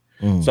celebrity.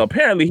 So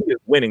apparently he is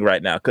winning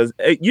right now, because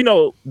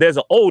there's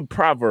an old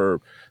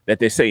proverb that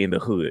they say in the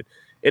hood: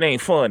 it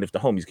ain't fun if the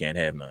homies can't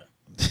have none.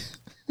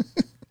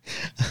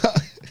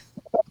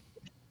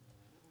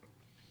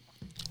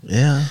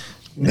 Yeah.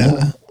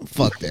 Nah,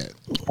 fuck that.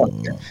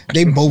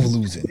 They both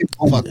losing.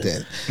 Fuck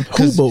that.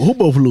 Who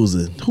both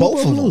losing?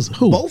 Both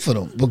of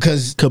them.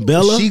 Because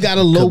Cabela? She got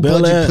a low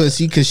budget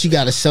pussy because she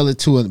got to sell it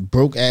to a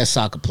broke ass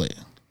soccer player.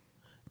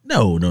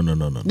 No.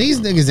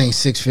 These niggas ain't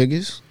six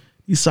figures.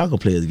 These soccer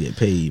players get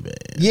paid, man.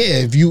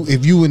 Yeah, if you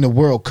in the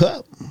World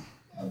Cup.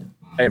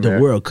 Hey, the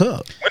man, World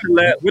Cup.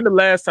 When the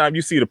last time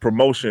you see the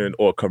promotion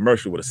or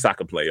commercial with a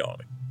soccer player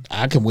on it?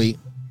 I can wait.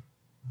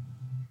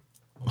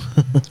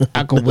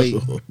 I can wait.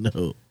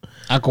 No.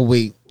 I can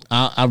wait.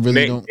 I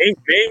really don't.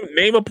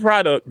 Name a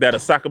product that a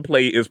soccer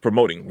player is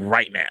promoting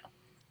right now.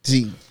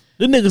 See,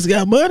 the niggas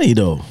got money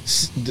though.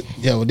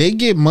 Yo, they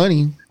get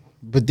money,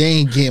 but they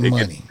ain't getting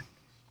money.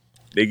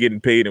 They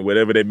getting paid in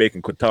whatever they make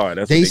in Qatar.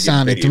 That's they what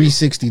signing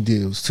 360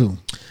 deals too.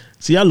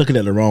 See, y'all looking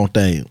at the wrong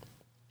thing.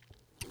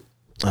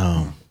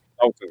 Talk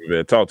to me,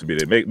 man. Talk to me.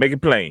 Make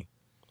it plain.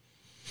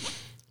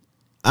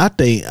 I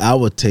think I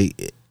would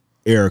take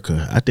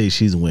Erica, I think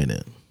she's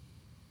winning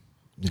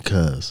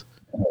because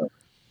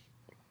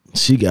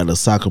she got a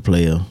soccer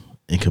player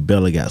and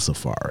Cabela got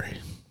Safari.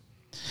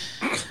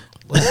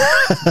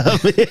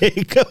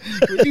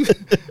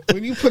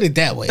 When you put it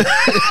that way,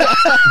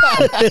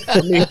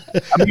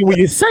 I mean, when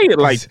you say it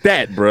like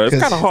that, bro, it's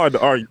kind of hard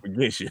to argue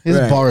against you. his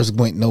Right. bars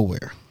went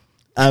nowhere.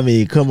 I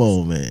mean, come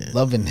on, man.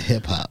 Loving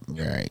hip hop,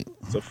 right?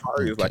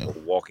 Safari is like a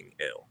walking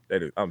L.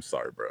 That is, I'm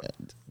sorry, bro.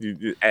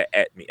 You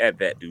at me, at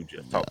that dude,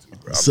 just talk to me,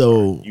 bro. I'm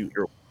So- sorry.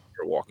 You're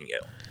walking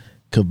L.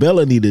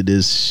 Cabela needed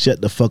this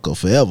shut the fuck up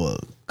forever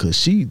because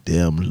she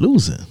damn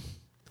losing.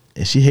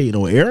 And she hating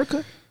on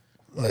Erica?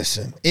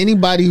 Listen,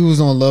 anybody who's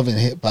on Love and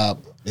Hip Hop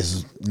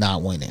is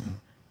not winning.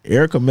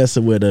 Erica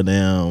messing with her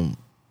damn,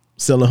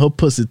 selling her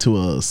pussy to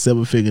a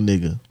 7-figure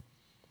nigga.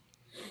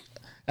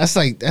 That's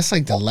like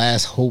the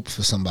last hope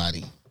for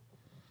somebody.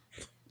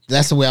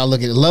 That's the way I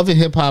look at it. Love and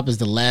Hip Hop is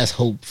the last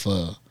hope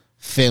for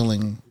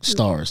failing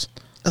stars.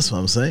 That's what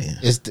I'm saying.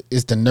 It's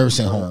the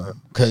nursing home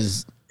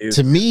because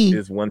to me,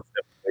 is one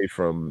step away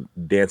from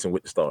Dancing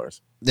with the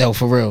Stars. no,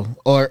 for real,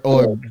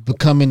 or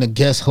becoming a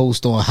guest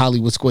host on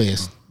Hollywood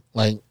Squares.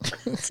 Like,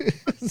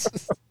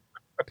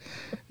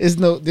 there's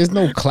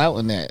no clout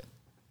in that.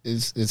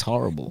 It's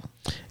horrible.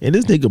 And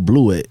this nigga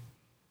blew it.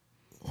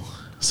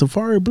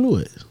 Safari blew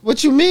it.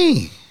 What you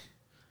mean?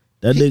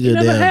 That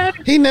nigga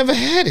damn. He never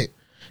had it.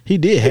 He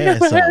did have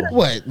something.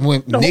 What?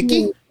 When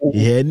Nikki?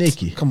 He had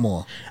Nikki. Come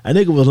on. A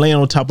nigga was laying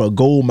on top of a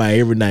gold mine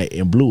every night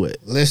and blew it.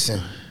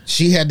 Listen,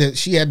 she had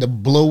to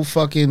blow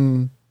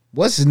fucking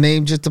what's his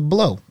name just to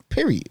blow.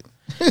 Period.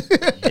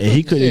 And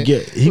he couldn't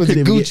get Was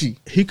it Gucci?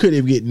 He couldn't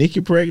even get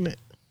Nikki pregnant.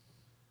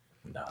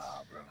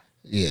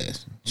 Yeah.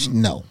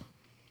 No.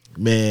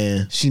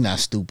 Man, She not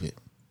stupid.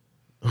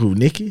 who,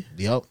 Nikki?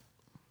 Yep.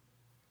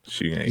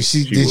 She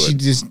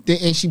ain't.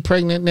 Ain't she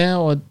pregnant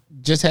now or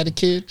just had a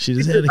kid? She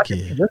just had a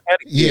kid.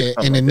 Yeah,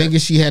 and the nigga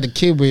she had a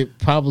kid with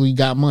probably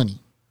got money.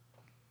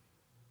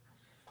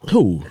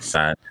 Who?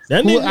 Sign.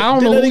 That Who- nigga, I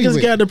don't know that who he nigga just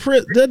with. got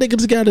that nigga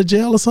just got to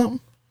jail or something.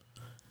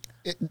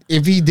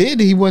 If he did,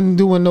 he wasn't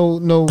doing no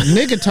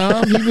nigga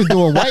time. He was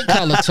doing white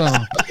collar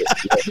time.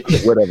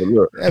 Whatever.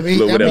 Look. I mean,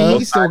 look, whatever. he Go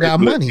still sign got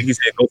this- look, money. He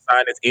said, "Go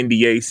sign this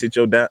NDA. Sit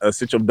your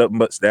dumb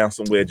butts down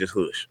somewhere. Just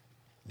hush."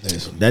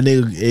 Listen, That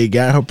nigga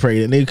got her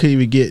pregnant. Nigga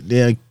couldn't even get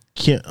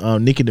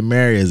Nikki to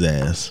marry his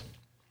ass.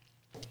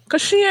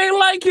 Cause she ain't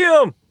like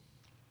him.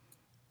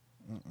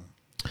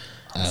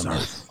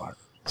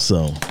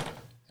 So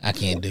I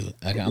can't do it.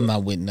 I'm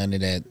not with none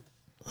of that.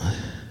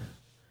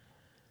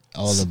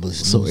 All of us.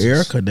 So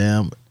losers.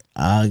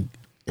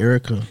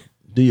 Erica,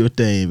 do your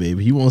thing,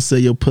 baby. You want to sell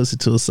your pussy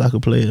to a soccer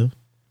player?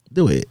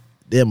 Do it.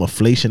 Damn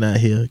inflation out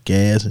here,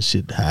 gas and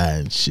shit high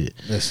and shit.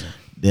 Listen,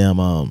 Damn,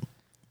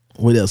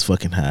 what else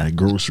fucking high?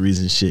 Groceries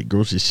and shit.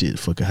 Grocery shit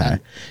fucking high.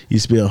 You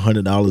spend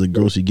 $100 in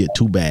grocery, get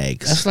 2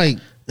 bags.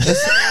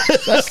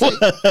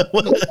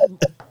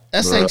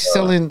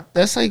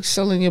 that's like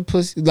selling your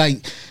pussy.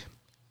 Like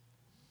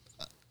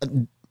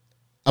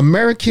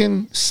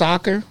American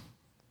soccer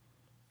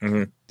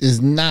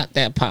is not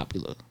that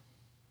popular.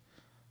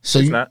 So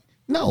It's not?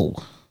 No.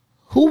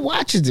 Who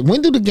watches it?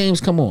 When do the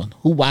games come on?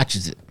 Who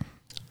watches it?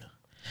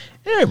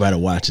 Everybody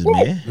watches,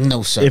 man.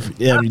 No, sir. If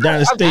United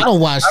I States, don't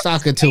watch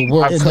soccer till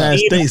World It's Cup. not-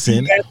 States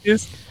in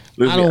it.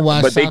 I don't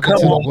watch but they soccer come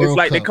till the on. It's World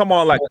like they Cup. come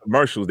on like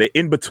commercials. They're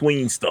in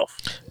between stuff.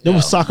 them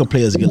soccer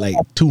players get like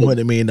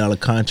 $200 million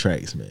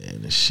contracts, man,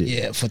 and shit.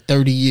 Yeah, for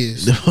 30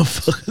 years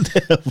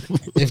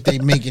if they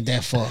make it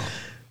that far.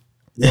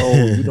 No,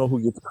 you know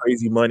who gets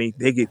crazy money?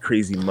 They get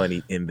crazy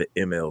money in the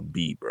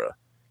MLB, bro.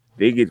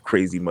 They get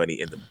crazy money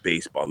in the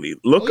baseball league.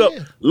 Look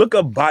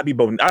up Bobby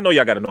Bonilla. I know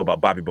y'all got to know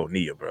about Bobby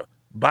Bonilla, bro.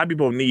 Bobby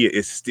Bonilla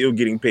is still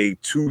getting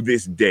paid to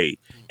this day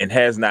and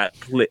has not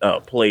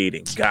played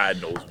in God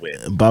knows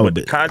when. But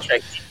the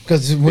contract,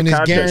 Because when The it's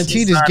contract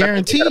guaranteed, he it's signed,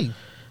 guaranteed.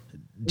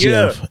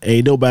 Jeff,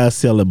 ain't nobody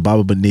selling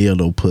Bobby Bonilla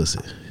no pussy.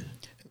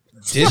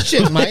 This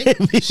chick might.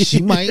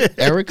 She might.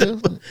 Erica.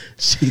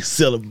 She's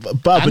selling I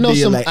Bobby know Bonilla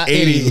some. like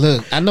Hey, 80.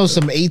 look, I know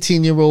some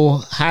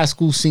 18-year-old high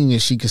school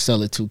seniors she could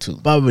sell it to too.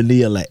 Bobby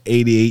Bonilla like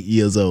 88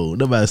 years old.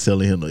 Nobody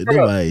selling him.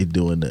 Nobody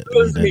doing that.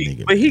 listen that to me,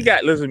 nigga, but he man.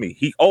 got listen to me.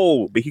 He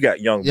old, but he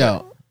got young. Yo.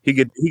 money. He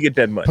get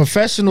that money.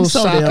 Professional He's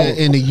so soccer damn-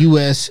 in the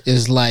U.S.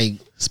 is like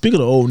Speaking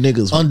of old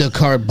niggas,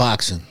 undercard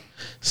boxing.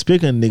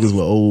 speaking of niggas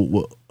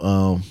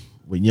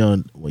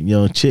with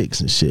young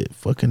chicks and shit,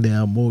 fucking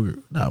down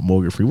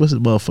Morgan Free. What's his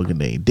motherfucking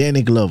name?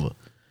 Danny Glover.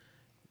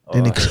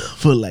 Danny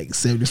Glover like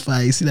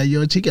 75. You see that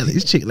young chick?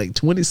 His chick like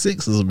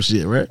 26 or some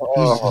shit, right?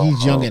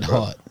 He's young at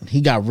heart.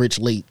 He got rich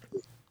late.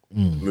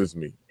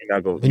 Listen to me.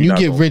 When you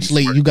get rich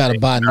late, you gotta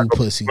buy new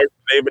pussy.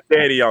 But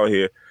Daddy out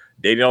here.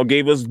 Daddy don't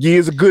gave us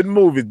years of good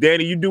movies.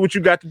 Daddy, you do what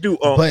you got to do.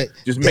 But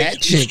just make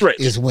that sure you chick stretch.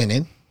 is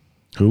winning.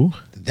 Who?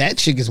 That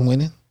chick is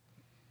winning.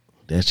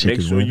 That chick Make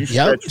is sure winning. you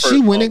Yep, stretch she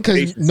first, winning pace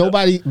because yourself.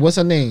 nobody. What's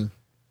her name?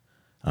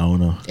 I don't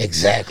know.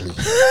 Exactly.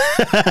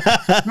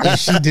 And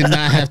she did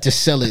not have to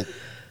sell it,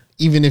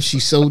 even if she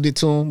sold it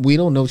to him. We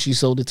don't know she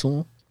sold it to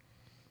him.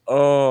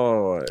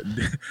 Oh,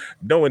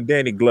 knowing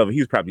Danny Glover, he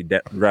was probably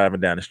driving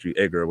down the street.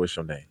 Hey, girl, what's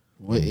your name?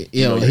 When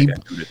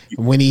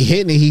he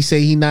hitting it, he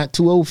say he not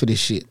too old for this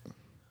shit.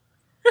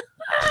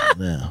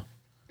 Now,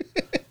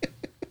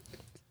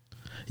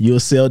 you'll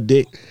sell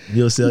dick.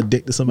 You'll sell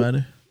dick to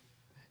somebody.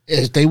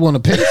 If they want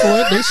to pay for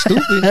it, they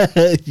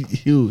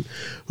stupid.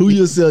 Who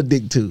you'll sell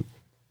dick to?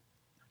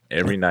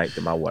 Every night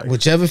to my wife.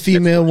 Whichever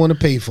female want to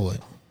pay for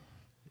it.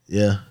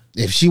 Yeah.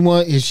 If she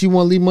want to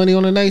leave money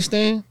on the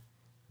nightstand,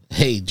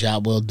 hey,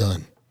 job well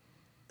done.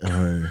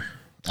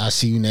 I'll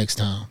see you next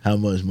time. How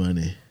much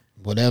money?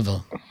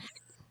 Whatever.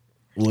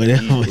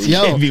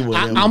 Yo,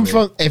 I'm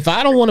from. If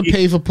I don't want to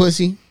pay for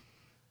pussy,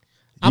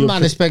 I'm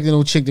not expecting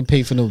no chick to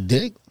pay for no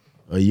dick.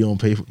 Or you don't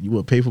pay for? You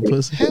want to pay for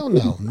pussy? Hell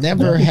no.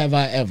 Never have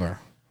I ever.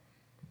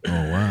 Oh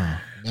wow.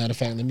 Matter of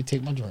fact, let me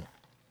take my drink.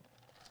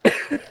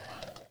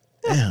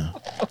 Damn.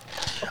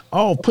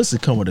 All pussy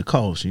come with a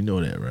cost. You know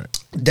that, right?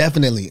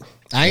 Definitely.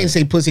 I ain't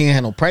say pussy ain't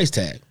had no price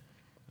tag.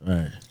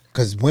 Right.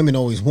 Because women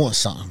always want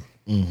something.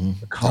 You know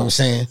what I'm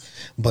saying?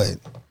 But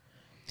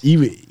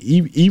even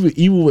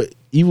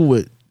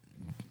with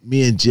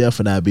me and Jeff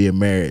and I being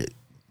married,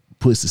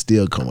 pussy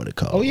still come with a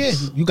cost. oh yeah,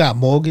 you got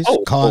mortgage,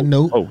 car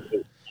note,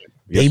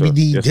 Yes, baby sir.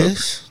 D Yes, sir.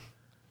 this.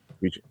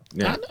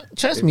 Yeah.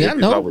 Trust me, I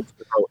know. That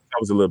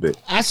was a little bit.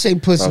 I say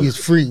pussy is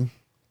free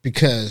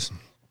because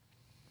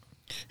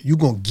you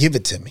gonna give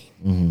it to me.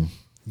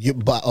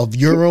 But of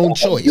your own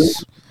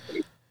choice.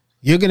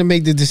 You're gonna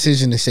make the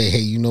decision to say, hey,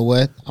 you know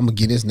what? I'm gonna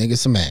get this nigga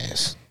some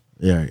ass.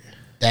 Yeah.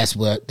 That's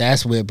where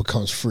it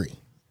becomes free.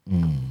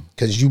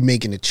 Cause you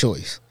making a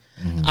choice.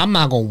 I'm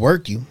not gonna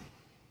work you.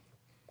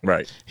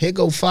 Right. Here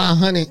go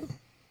 500.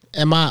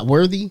 Am I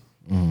worthy?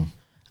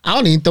 I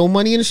don't even throw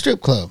money in the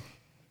strip club.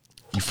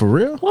 You for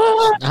real?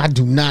 I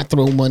do not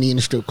throw money in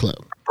the strip club.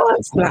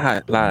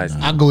 Lies.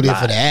 I go there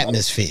for the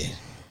atmosphere.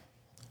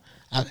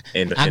 I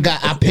And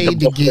paid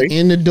to get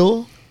in the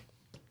door.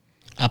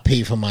 I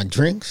paid for my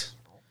drinks.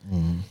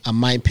 I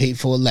might pay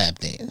for a lap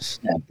dance.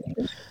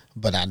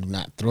 But I do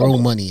not throw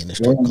money in the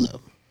strip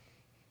club.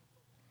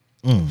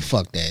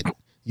 Fuck that.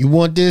 You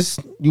want this?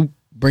 You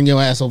bring your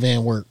ass over here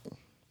and work.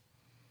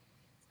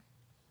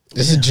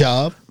 It's a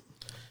job.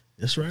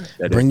 That's right.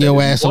 Bring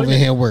your ass over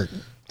here and work.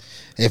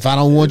 If I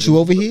don't want you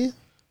over here,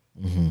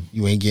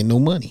 you ain't getting no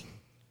money.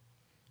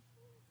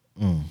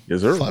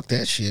 Yes, sir. Fuck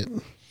that shit.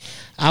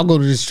 I'll go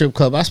to the strip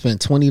club. I spend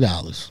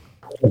 $20.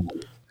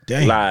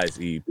 Dang. Lies,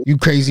 Eve. You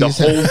crazy as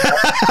hell.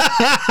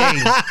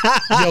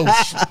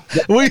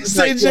 What you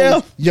say,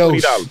 Jeff? Yo,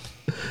 $20.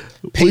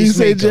 What you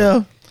say,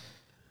 Jeff?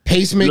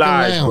 Pacemaker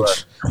Lies,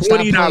 Lounge. bro.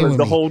 $20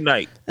 the whole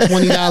night.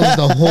 $20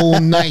 the whole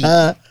night.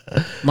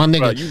 My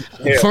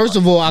nigga. Bro, First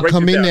of all, I Break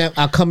come it in down. there.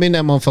 I come in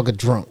that motherfucker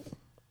drunk.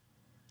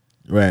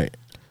 Right.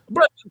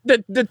 Bro,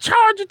 the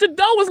charge at the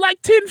door was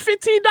like $10, $15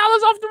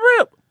 off the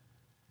rip.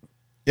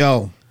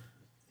 Yo,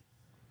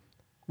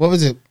 what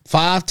was it?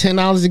 $5,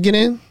 $10 to get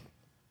in?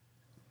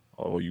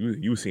 Oh,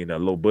 you seen that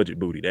low budget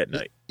booty that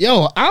night.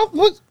 Yo,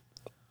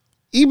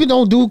 even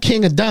don't do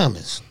King of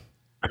Diamonds.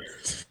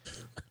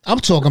 I'm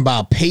talking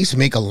about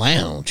Pacemaker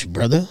Lounge,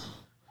 brother.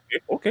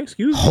 Okay,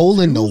 excuse me.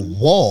 Hole in the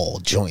wall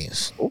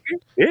joints. Okay,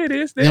 there it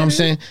is. You know what I'm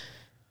saying?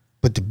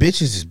 But the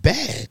bitches is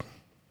bad.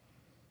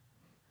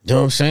 You know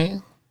what I'm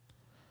saying?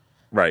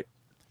 Right.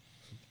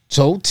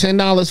 So $10,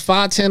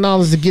 $5,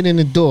 $10 to get in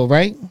the door,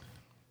 right?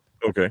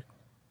 Okay.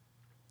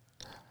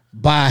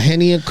 Buy a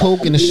Henny and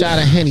Coke and a shot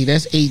of Henny.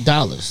 That's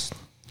 $8.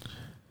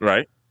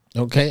 Right.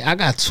 Okay, I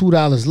got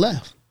 $2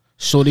 left.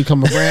 Shorty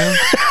come around.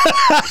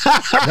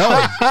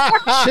 No,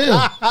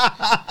 chill.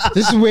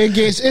 This is where it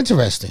gets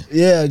interesting.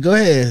 Yeah, go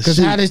ahead. Because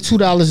how this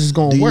 $2 is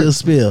going Do to work. your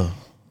spill.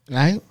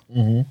 Right?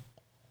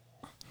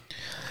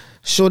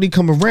 Shorty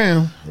come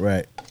around.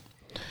 Right.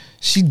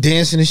 She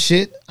dancing and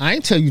shit. I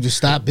ain't tell you to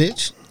stop,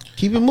 bitch.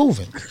 Keep it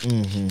moving.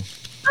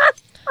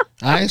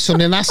 All right. So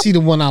then I see the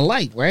one I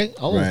like. Right.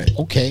 Oh, Right.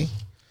 okay.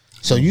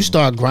 So you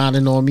start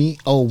grinding on me.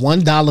 Oh,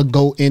 $1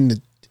 go in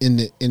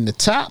the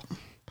top.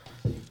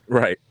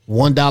 Right.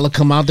 $1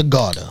 come out the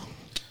garter.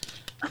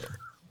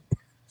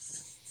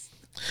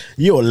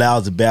 You a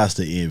lousy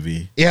bastard,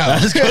 Envy. Yeah. I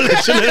just gonna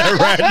let you know that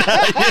right now.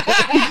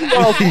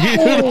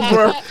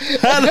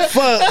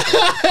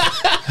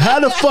 How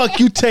the fuck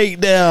you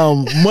take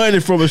down money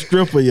from a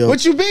stripper, yo?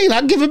 What you mean?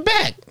 I give it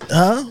back.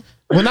 Huh?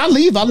 When I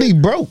leave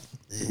broke.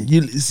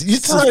 You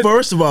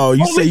first of all,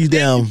 you say you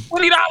down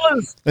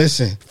 $20.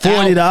 Listen,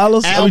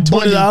 $40.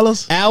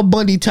 $20. Al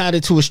Bundy tied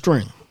it to a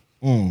string.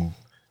 You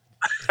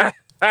know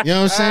what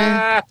I'm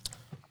saying?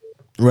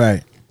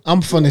 Right.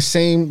 I'm from the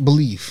same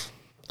belief.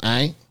 All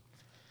right.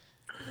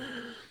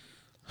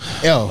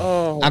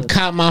 Yo, I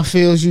caught my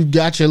feels. You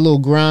got your little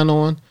grind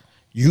on.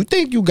 You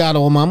think you got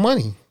all my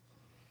money?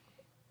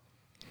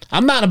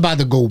 I'm not about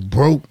to go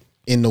broke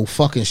in no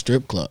fucking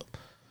strip club.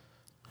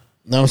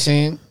 Know what I'm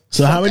saying?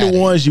 So how many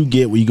ones you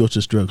get when you go to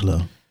the strip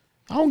club?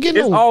 I don't get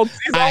It's no. all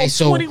Alright,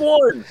 so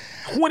 21.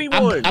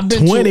 21. I've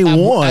been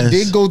 21. I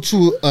did go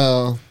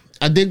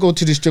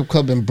to the strip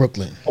club in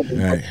Brooklyn.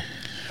 Right.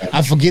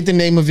 I forget the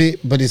name of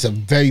it, but it's a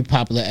very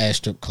popular ass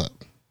strip club.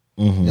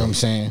 You know what I'm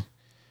saying?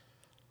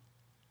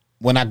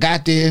 When I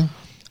got there,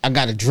 I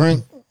got a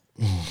drink.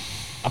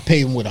 I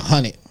paid him with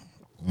 100.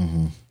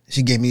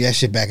 She gave me that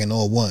shit back in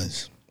all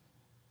ones.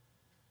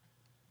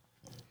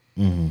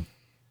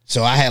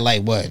 So I had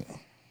like what?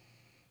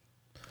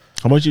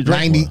 How much you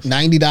drink?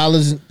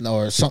 $90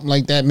 or something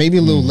like that. Maybe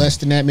a little less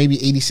than that. Maybe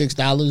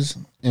 $86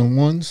 in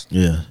ones.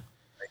 Yeah.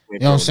 You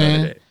know what I'm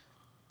saying?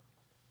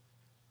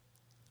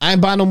 I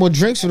ain't buy no more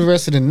drinks for the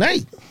rest of the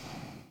night.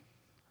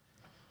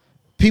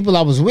 People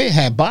I was with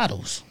had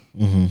bottles.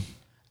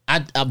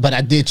 But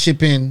I did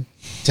chip in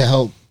to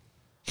help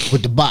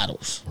with the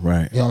bottles.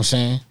 Right. You know what I'm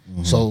saying?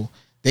 So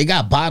they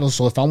got bottles.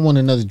 So if I want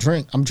another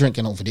drink, I'm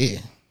drinking over there.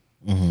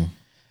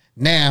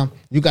 Now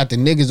you got the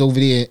niggas over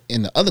there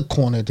in the other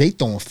corner. They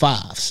throwing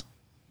fives.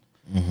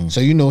 So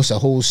you know it's a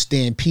whole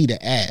stampede of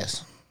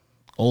ass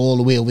all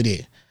the way over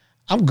there.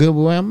 I'm good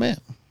where I'm at.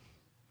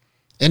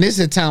 And this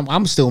is the time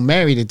I'm still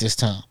married at this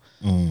time.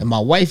 And my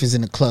wife is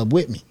in the club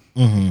with me.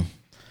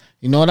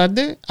 You know what I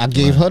did? I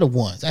gave her the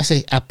ones.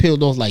 I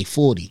peeled off like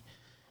 40.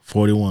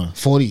 41.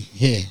 40,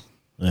 yeah.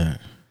 Yeah.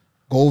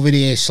 Go over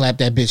there and slap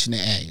that bitch in the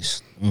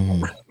ass.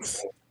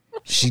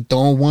 She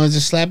throwing ones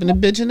and slapping the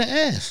bitch in the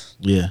ass.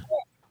 Yeah.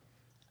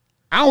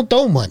 I don't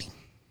throw money.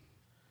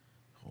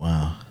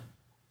 Wow.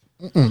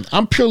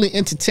 I'm purely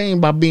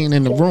entertained by being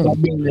in the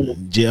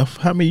room. Jeff,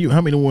 how many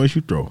ones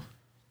you throw?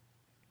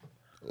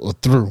 Or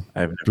through.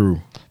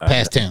 Through.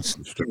 Past tense.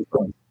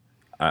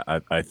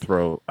 I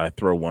throw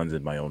ones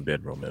in my own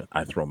bedroom.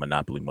 I throw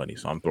Monopoly money,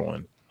 so I'm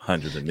throwing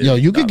hundreds of millions. Yo,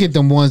 you could get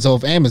them ones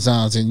off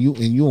Amazons, and you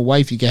and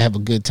wife, you can have a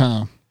good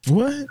time.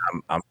 What?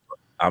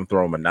 I'm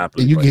throwing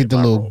Monopoly. And you money get the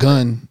in my little room.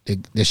 gun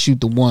that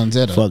shoot the ones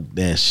at her. Fuck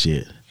that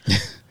shit.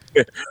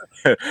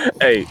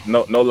 Hey,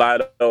 no lie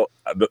though.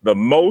 The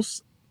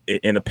most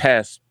in the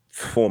past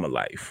former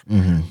life,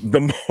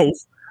 the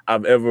most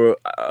I've ever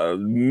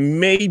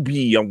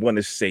maybe I'm going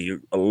to say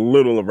a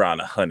little around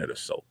 100 or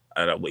so.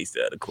 I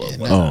wasted at the club.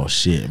 Oh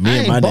shit! Me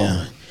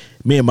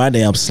and my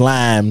damn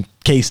slime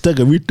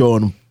KStuckey, we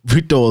throwing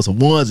some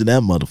ones in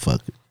that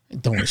motherfucker.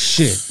 Ain't doing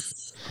shit.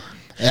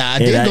 I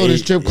did go to the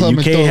strip club.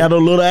 You can't have a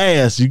little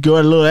ass. You go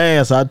a little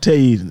ass. I'll tell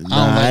you.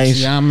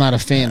 I'm not a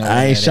fan of.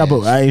 I ain't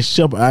shopping. I ain't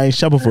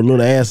shopping for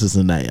little asses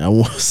tonight. I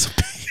want some.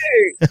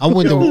 I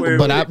went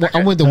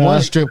to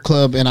one strip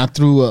club and I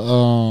threw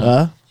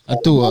a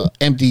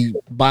empty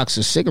box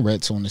of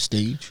cigarettes on the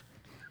stage.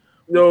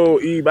 No,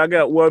 Eve, I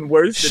got one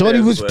worse.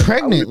 Shorty was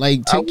pregnant.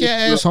 Like, take your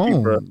ass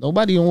home. Bro.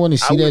 Nobody don't want to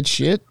see that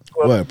shit.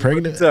 What,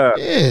 pregnant?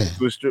 Yeah.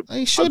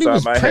 Like, Shorty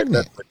was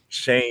pregnant. I had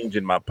change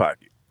in my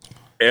pocket.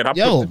 And I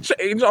put the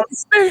change on the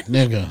stage.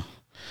 Nigga.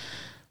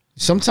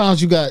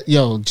 Sometimes you got,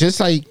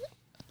 just like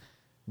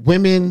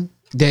women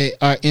that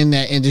are in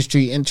that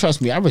industry, and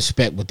trust me, I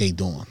respect what they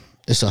doing.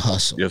 It's a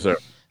hustle. Yes, sir.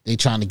 They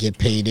trying to get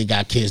paid. They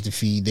got kids to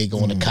feed. They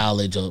going to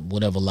college or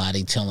whatever lie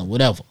they telling,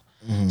 whatever.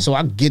 So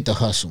I get the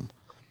hustle.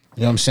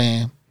 You know what I'm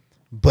saying?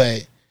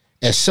 But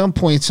at some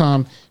point in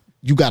time,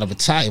 you got to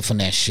retire from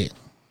that shit.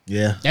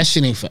 Yeah. That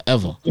shit ain't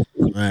forever.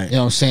 Right. You know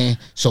what I'm saying?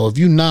 So if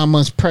you 9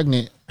 months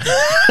pregnant. Who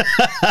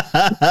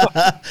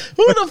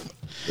the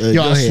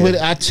yo, I swear,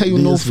 I tell you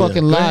no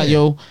fucking lie,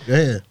 yo. Go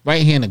ahead.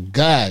 Right hand of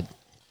God.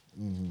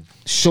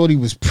 Shorty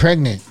was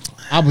pregnant.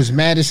 I was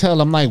mad as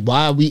hell. I'm like,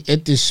 why are we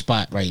at this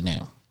spot right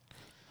now?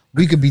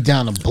 We could be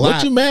down the block.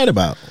 What you mad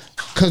about?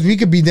 Because we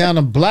could be down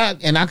the block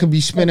and I could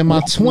be spending my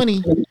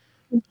 20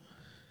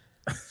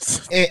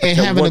 and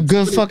having a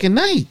good fucking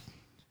night.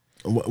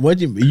 What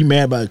you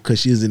mad about because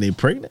she was in there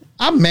pregnant?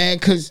 I'm mad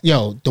because,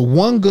 the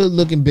one good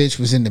looking bitch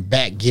was in the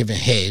back giving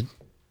head.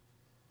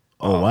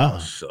 Oh, wow.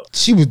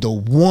 She was the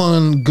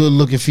one good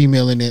looking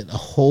female in the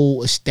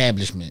whole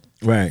establishment.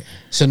 Right.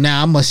 So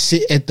now I must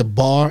sit at the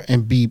bar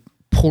and be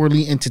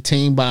poorly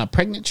entertained by a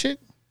pregnant chick?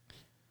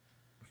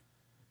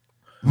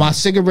 My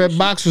cigarette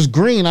box was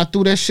green. I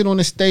threw that shit on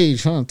the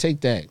stage.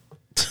 Take that.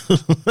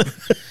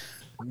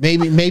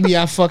 Maybe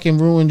I fucking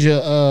ruined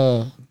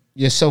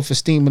your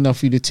self-esteem enough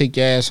for you to take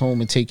your ass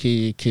home and take care of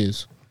your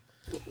kids.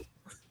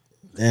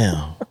 Damn.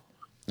 I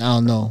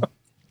don't know.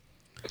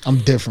 I'm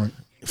different.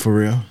 For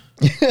real?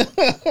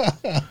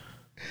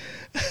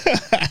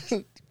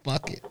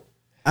 Fuck it.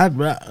 I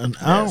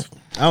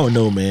don't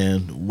know,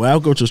 man. When I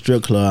go to a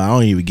strip club, I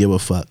don't even give a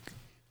fuck.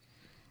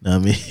 Know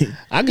what I mean?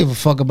 I give a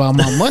fuck about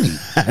my money.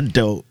 I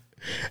don't.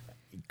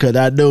 Cause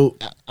I know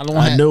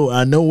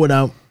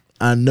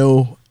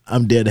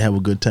I'm there to have a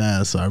good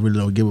time, so I really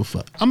don't give a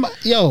fuck.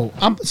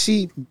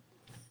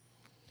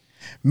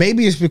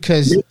 Maybe it's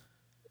because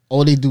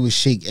all they do is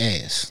shake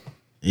ass.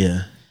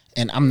 Yeah.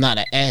 And I'm not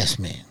an ass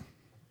man.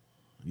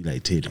 You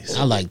like titties.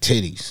 I like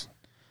titties.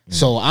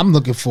 So I'm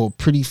looking for a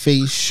pretty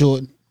face,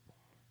 short.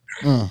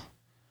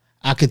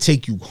 I could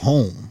take you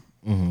home.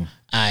 I'm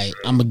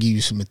gonna give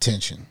you some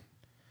attention.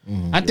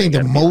 I think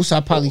the most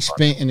I probably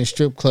spent in a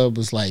strip club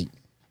was like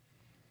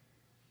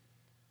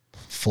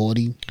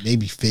 $40,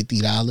 maybe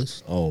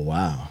 $50. Oh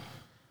wow!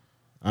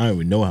 I don't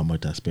even know how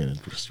much I spent in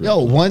the strip.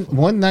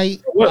 One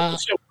night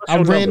I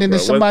ran into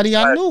somebody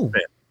I knew.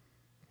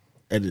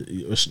 At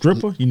a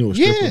stripper? You knew a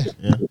stripper?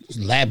 Yeah.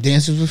 Lap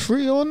dances were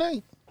free all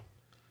night.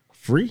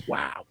 Free?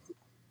 Wow.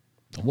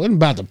 I wasn't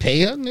about to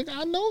pay her, nigga.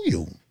 I know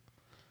you.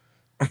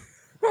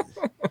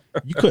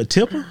 You couldn't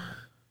tip her?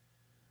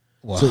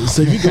 Wow.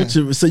 So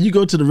you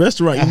go to the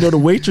restaurant, you know the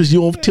waitress,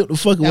 you don't tip the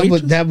fucking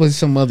waitress? That was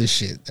some other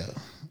shit though.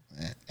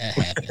 That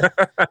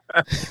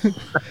happened.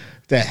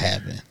 That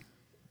happened.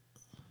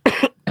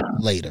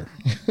 Later.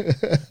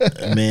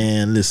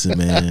 Man, listen,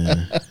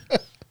 man.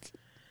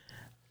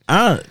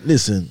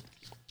 Listen.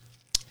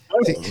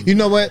 You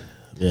know what?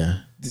 Yeah.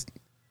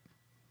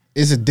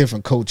 It's a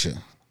different culture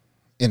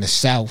in the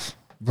South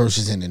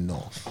versus in the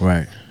North.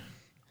 Right.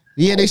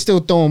 Yeah, they still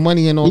throwing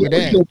money and all of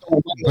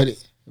that.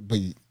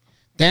 But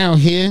down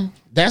here,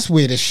 that's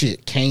where the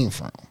shit came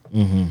from.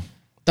 Mm-hmm.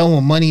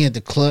 Throwing money at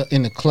the club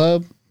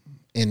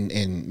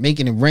and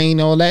making it rain,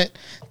 all that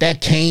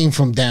came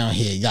from down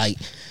here. Like,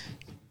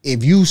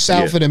 if you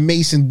south of the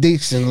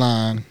Mason-Dixon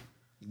line,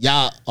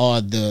 y'all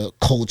are the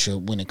culture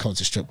when it comes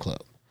to strip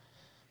club.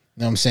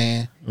 You know what I'm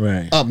saying?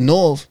 Right. Up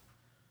north,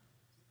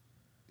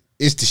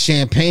 it's the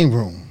champagne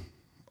room.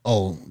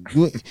 Oh,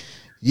 you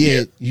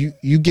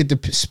get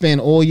to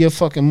spend all your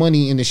fucking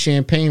money in the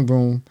champagne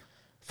room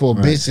for a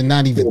bitch and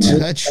not even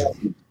touch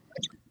you.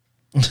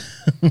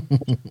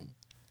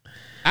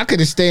 I could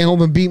have stayed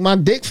home and beat my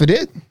dick for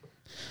this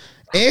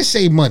and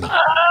save money.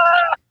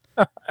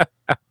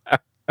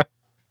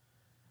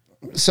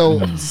 So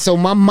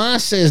my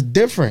mindset is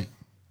different.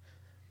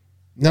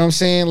 You know what I'm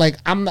saying? Like,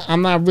 I'm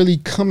not really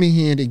coming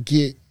here to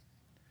get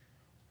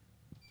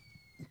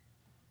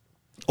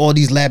all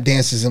these lap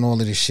dances and all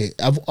of this shit.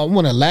 I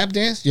want a lap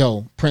dance.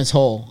 Yo, Prince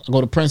Hall. I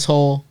go to Prince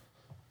Hall,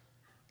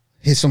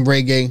 hit some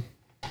reggae.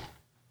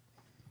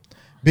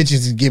 Bitches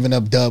is giving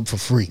up dub for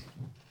free.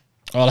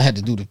 All I had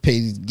to do to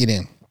pay to get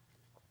in.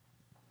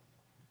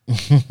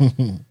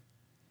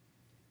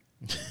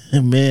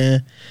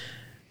 Man,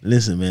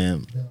 listen,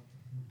 man.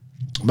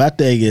 My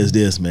thing is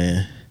this,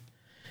 man.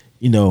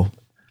 You know,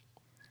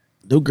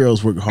 those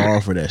girls work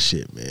hard for that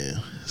shit, man.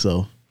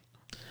 So,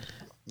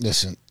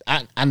 listen,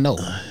 I know,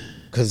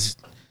 cause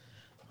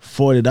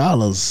 $40.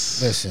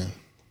 Listen,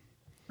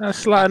 not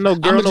sliding no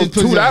girl no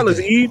 $2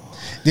 eat.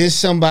 There's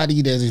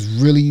somebody that is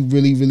really,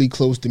 really, really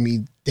close to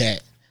me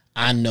that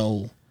I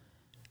know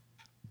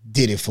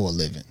did it for a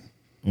living,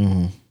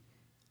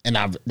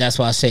 and that's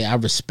why I say I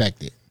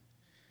respect it.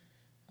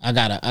 I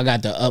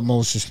got the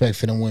utmost respect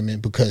for them women,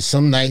 because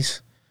some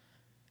nights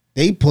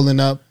they pulling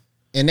up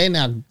and they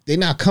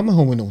not coming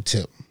home with no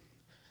tip.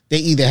 They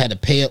either had to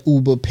pay an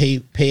Uber,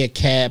 pay a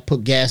cab,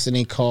 put gas in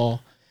their car,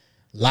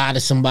 lie to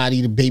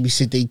somebody to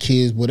babysit their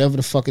kids, whatever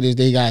the fuck it is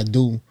they gotta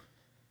do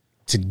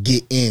to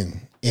get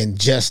in, and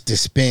just to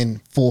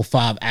spend 4 or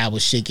 5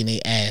 hours shaking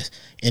their ass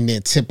and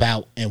then tip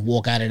out and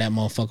walk out of that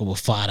motherfucker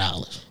with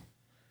 $5.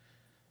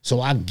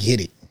 So I get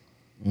it.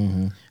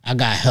 I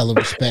got hella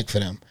respect for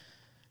them.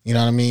 You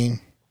know what I mean?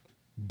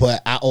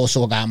 But I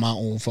also got my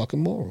own fucking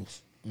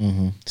morals.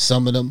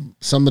 Some of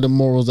the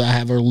morals I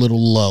have are a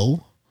little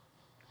low,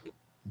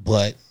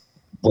 but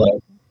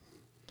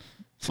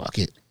fuck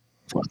it.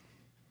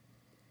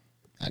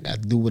 I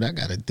got to do what I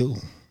got to do.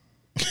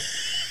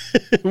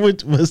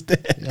 What was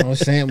that? You know what I'm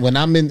saying? When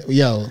I'm in,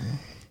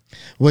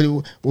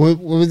 what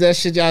was that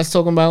shit y'all was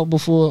talking about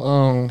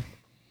before?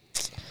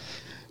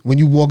 When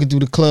you walking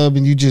through the club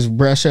and you just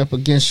brush up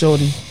against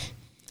shorty.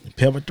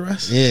 Pepper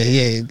thrust?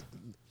 Yeah.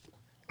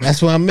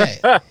 That's where I'm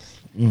at.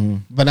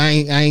 But I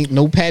ain't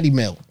no patty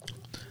melt.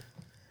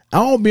 I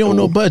don't be on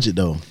no budget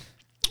though.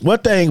 One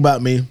thing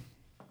about me,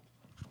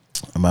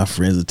 and my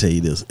friends will tell you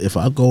this: if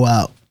I go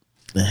out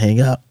and hang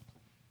out,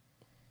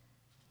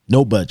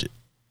 no budget.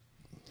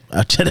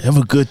 I try to have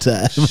a good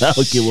time. I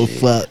don't give a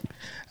fuck.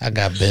 I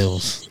got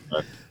bills.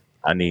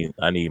 I need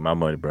my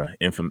money, bro.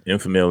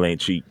 Infamil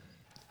ain't cheap.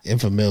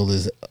 Infamil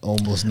is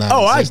almost not.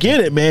 Oh, I get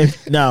it, man.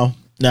 Now,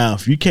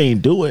 if you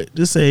can't do it,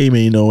 just say,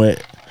 man, you know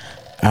what?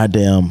 I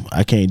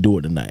can't do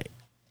it tonight.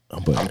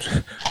 But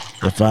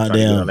if I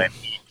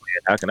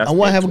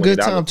want to have a good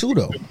time too,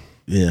 though.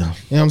 Yeah, you know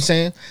what I'm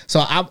saying.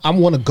 So I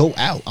want to go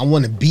out. I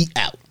want to be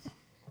out.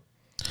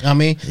 You know what I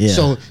mean,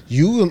 so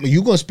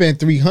you gonna spend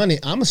 $300.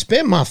 I'm gonna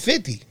spend my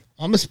 $50.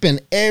 I'm gonna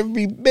spend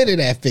every bit of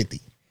that $50.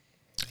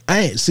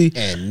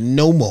 And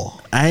no more.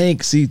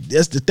 That's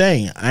the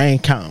thing. I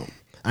ain't counting.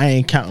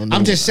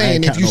 I'm just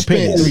saying, if you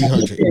spend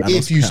 $300,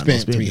 if you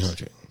spend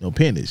 $300, no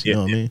pennies. You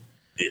know what I mean?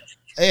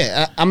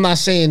 Yeah, I'm not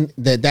saying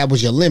that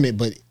was your limit,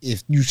 but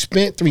if you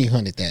spent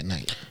 $300 that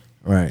night,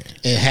 right,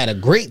 and had a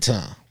great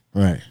time,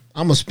 right,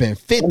 I'm gonna spend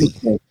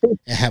 $50 and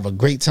have a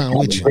great time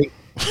with you.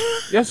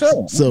 Yes, sir.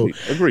 So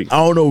agree. I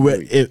don't know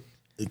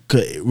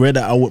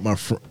whether I with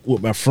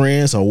my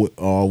friends or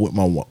with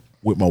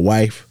my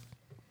wife.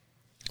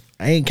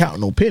 I ain't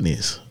counting no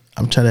pennies.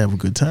 I'm trying to have a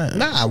good time.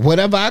 Nah,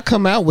 whatever I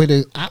come out with,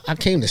 I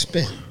came to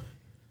spend.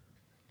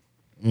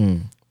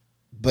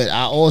 But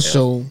I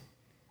also, you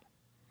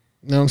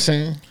know what I'm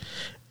saying?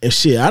 And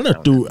shit, I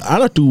done threw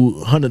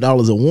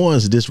 $100 at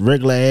once just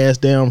regular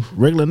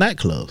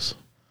nightclubs.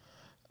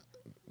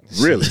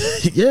 Really?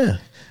 Yeah.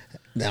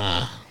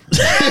 Nah. And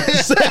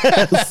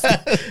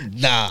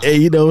I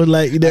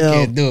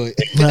can't do it.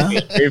 Huh?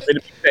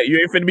 You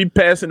ain't finna be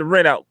passing the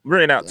rent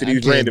out to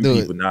these random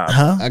people. Nah,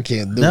 I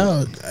can't do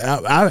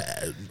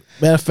it.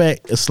 Matter of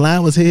fact, if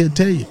Slime was here, he'd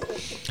tell you.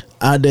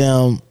 I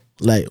damn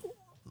like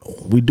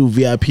we do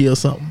VIP or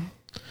something,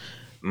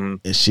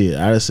 and shit.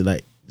 I just said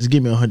like, just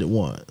give me 100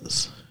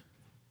 ones,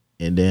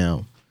 and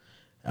damn,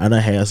 I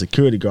done had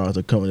security guards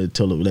that come in and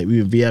tell them like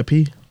we in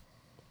VIP.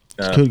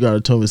 Security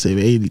guard told me say,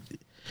 hey,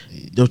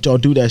 don't y'all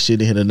do that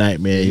shit in here tonight,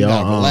 man.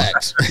 Y'all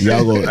relax.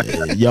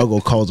 y'all go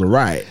cause a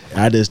riot.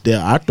 I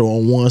throw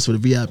on ones for the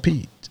VIP.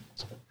 You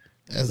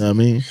know what I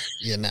mean?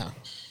 Yeah, now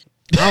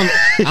I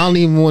don't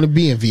even want to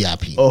be in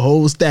VIP. A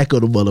whole stack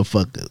of the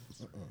motherfuckers.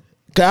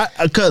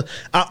 Cause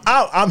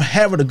I'm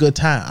having a good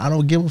time. I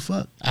don't give a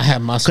fuck. I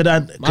have my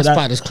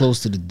spot is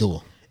close to the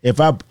door. If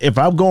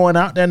I'm going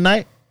out that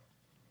night,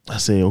 I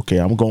say, okay,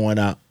 I'm going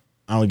out.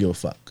 I don't give a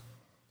fuck.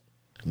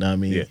 You know what I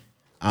mean? Yeah.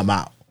 I'm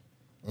out.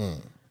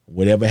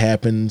 Whatever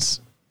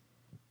happens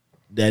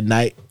that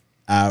night,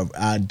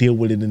 I deal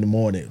with it in the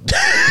morning.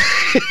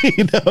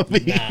 You know what I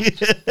mean?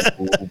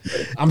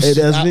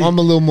 I'm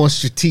a little more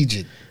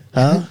strategic.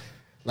 Huh?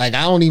 Like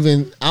I don't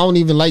even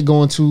like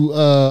going to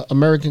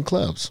American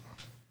clubs.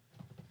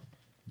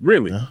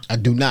 Really? I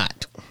do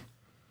not.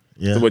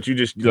 Yeah. So what you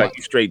just like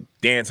you straight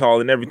dance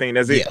hall and everything?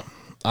 That's it? Yeah.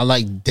 I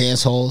like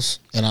dance halls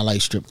and I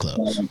like strip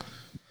clubs.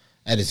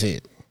 That is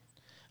it.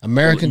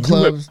 American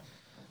clubs.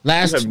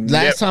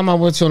 Last time I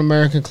went to an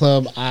American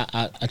club,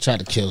 I tried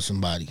to kill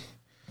somebody.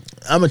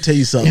 I'm gonna tell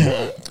you something,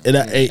 and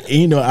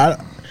I'm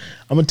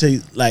gonna tell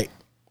you like,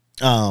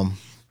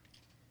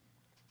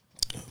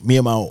 me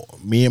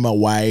and my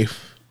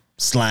wife,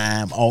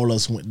 Slime, all of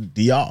us went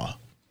to DR,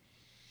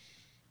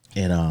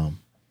 and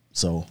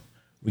so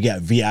we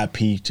got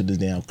VIP to the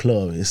damn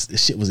club. This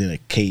shit was in a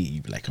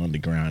cave, like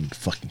underground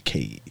fucking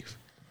cave,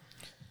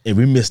 and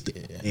we missed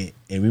it,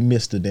 and we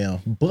missed the damn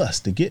bus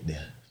to get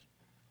there,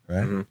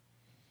 right? Mm-hmm.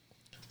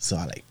 So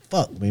I like,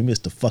 fuck, we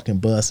missed the fucking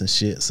bus and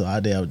shit. So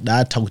I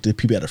talked to the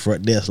people at the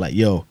front desk like,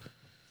 yo,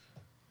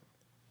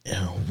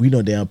 we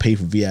don't damn pay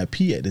for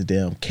VIP at this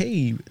damn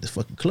cave, at this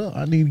fucking club.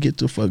 I need to get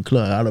to the fucking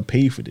club. I don't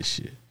pay for this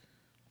shit.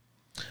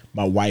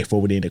 My wife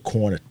over there in the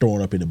corner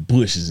throwing up in the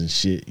bushes and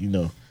shit, you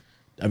know.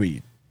 I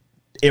mean,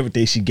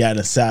 everything she got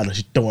inside her,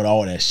 she throwing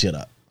all that shit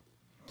up.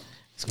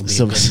 It's gonna be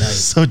a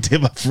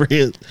good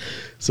night.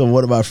 So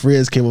one of my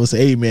friends came over and said,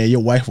 hey man,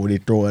 your wife over there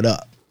throwing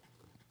up.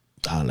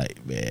 I was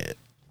like, man.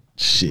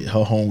 Shit,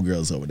 her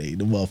homegirls over there.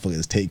 The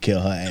motherfuckers take care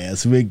of her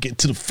ass. We'll get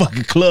to the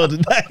fucking club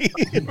tonight.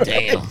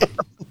 Damn.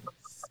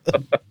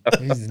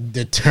 He's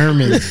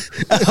determined.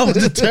 I was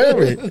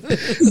determined.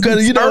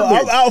 Because, you know,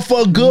 I'm out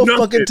for a good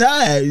fucking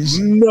time.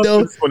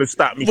 Nothing's going to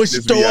stop me from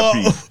this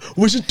VIP.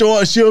 We should throw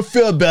her. She'll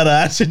feel better.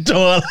 I should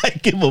throw her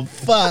like, give a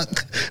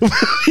fuck.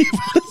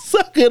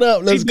 Suck it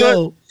up. Let's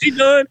go. She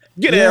done.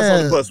 Get her ass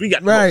on the bus. We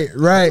got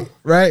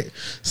right.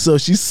 So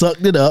she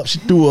sucked it up. She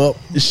threw up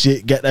the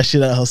shit, got that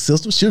shit out of her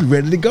system. She was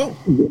ready to go.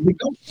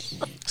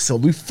 So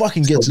we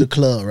fucking get to the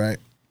club, right?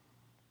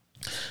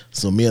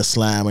 So me and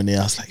Slime in there,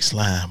 I was like,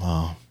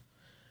 Slime,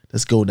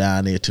 let's go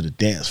down there to the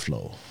dance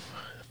floor.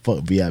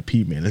 Fuck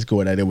VIP, man. Let's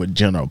go down there with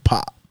General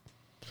Pop.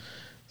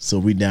 So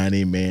we down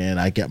there, man.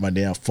 I got my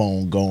damn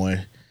phone going.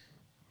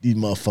 These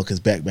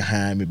motherfuckers back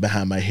behind me,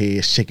 behind my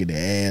head, shaking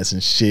their ass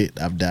and shit.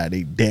 I've died.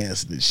 They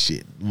dancing and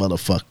shit,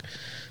 motherfucker.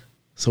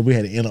 So we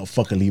had to end up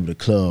fucking leaving the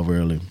club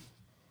early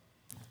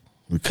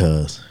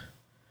because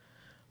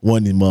one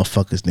of these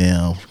motherfuckers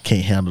down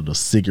can't handle the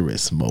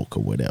cigarette smoke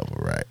or whatever,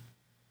 right?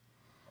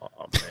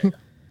 Oh man.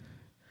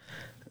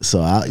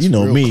 So you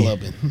know me.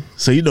 Clubbing.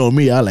 So you know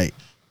me. I like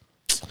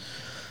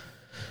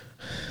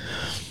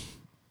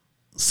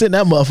send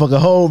that motherfucker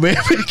home, man.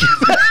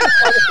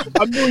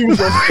 I knew you was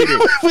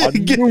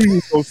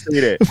gonna say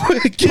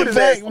that. Get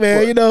back,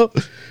 man. You know,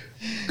 cause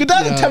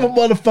that's the type of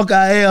motherfucker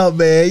I am,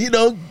 man. You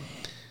know,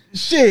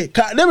 shit.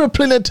 There were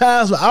plenty of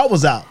times when I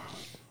was out,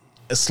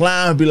 and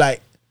Slime would be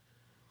like,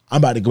 "I'm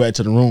about to go back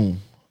to the room."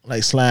 I'm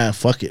like, Slime,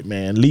 fuck it,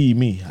 man. Leave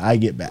me. I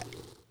get back.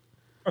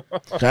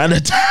 Kind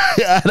of type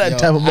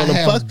of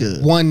motherfucker. I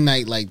have one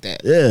night like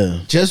that. Yeah,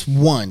 just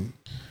one.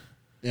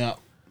 Yeah,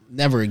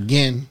 never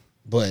again.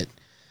 But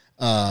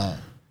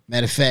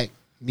matter of fact,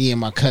 me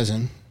and my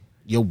cousin,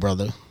 your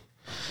brother,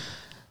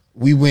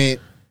 we went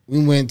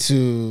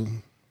to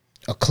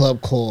a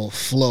club called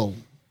Flow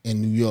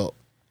in New York,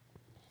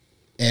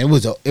 and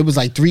it was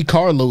like 3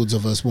 carloads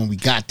of us when we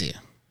got there.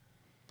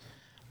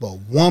 But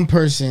one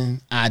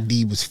person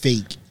ID was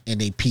fake,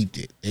 and they peeped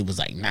it. It was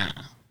like, nah.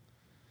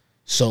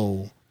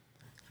 So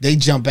they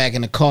jumped back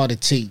in the car to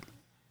take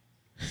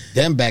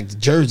them back to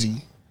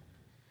Jersey,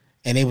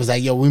 and they was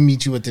like, yo, we'll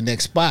meet you at the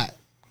next spot.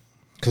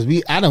 Cause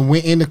I done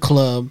went in the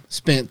club,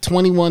 spent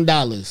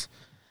 $21.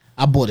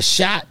 I bought a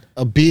shot,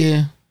 a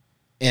beer,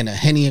 and a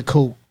Henny and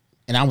Coke,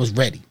 and I was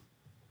ready.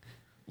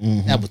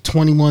 Mm-hmm. That was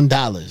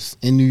 $21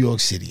 in New York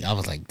City. I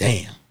was like,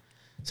 damn.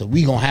 So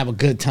we gonna have a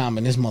good time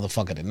in this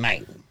motherfucker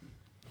tonight.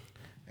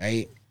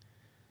 Right?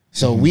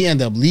 So we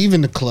end up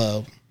leaving the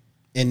club,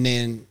 and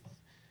then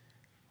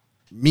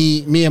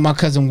me and my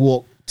cousin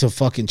walked to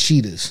fucking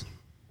Cheetahs.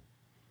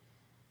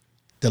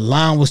 The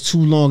line was too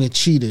long at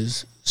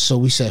Cheetahs, so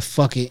we said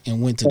fuck it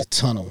and went to the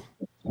tunnel.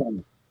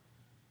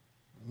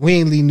 We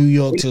ain't leave New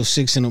York till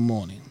 6 in the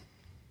morning.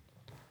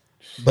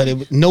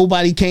 But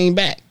nobody came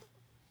back.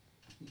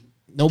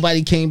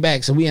 Nobody came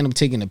back, so we ended up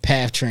taking the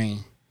PATH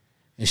train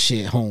and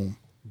shit home.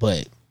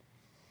 But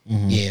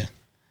yeah,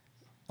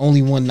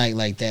 only one night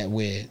like that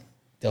where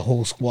the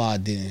whole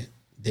squad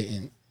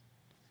didn't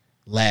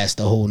last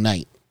the whole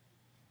night.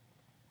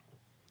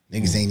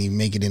 Niggas ain't even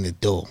make it in the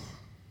door.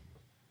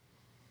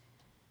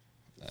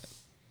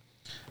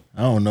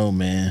 I don't know,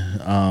 man.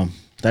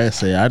 Like I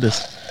say, I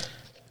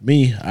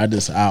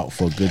just out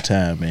for a good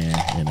time, man,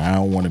 and I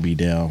don't want to be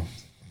down.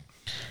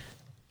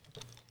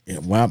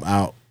 And when I'm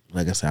out,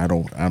 like I said,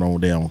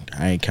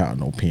 I ain't counting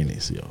no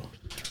pennies, yo.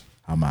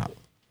 I'm out.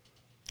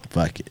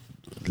 Fuck it.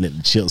 Let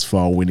the chips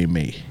fall when they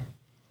may.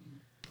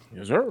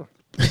 Yes, sir.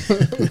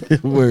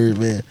 Word,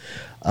 man.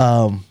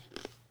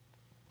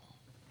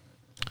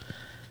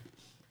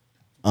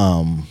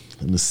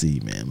 Let me see,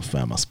 man. Let me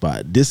find my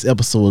spot. This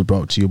episode is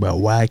brought to you by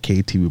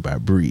YKTV by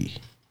Bree.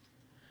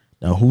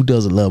 Now, who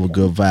doesn't love a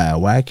good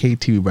vibe?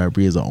 YKTV by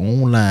Bree is an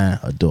online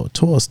adult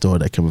toy store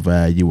that can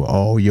provide you with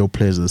all your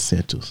pleasure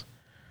essentials.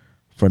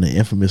 From the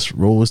infamous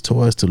Rose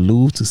toys to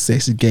lube to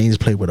sexy games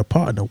played with a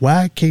partner,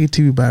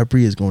 YKTV by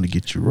Bree is going to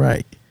get you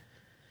right.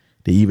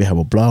 They even have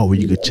a blog where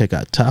you can check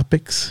out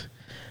topics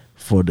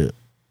for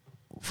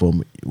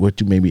what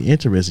you may be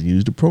interested in.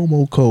 Use the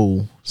promo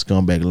code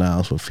Scumbag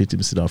Lounge for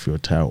 50% off your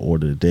entire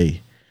order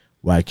today.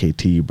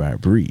 YKTV by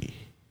Bree.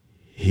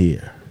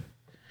 Here,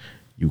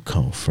 you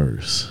come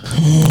first.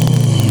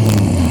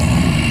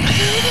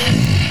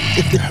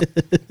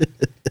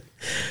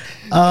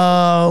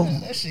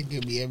 That shit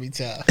give me every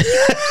time.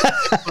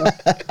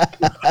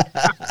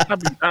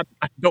 I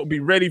don't be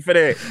ready for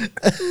that.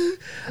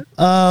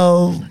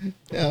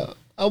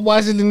 I'm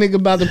watching the nigga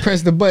about to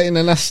press the button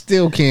and I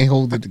still can't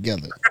hold it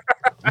together.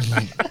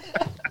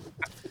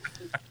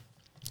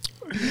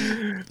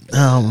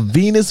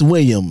 Venus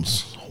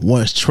Williams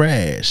once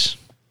trashed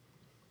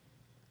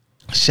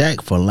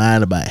Shaq for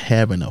lying about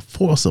having a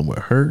foursome with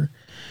her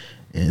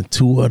and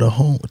two of her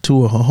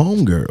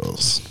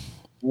homegirls.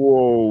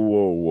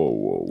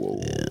 Whoa.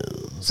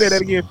 Yeah. Say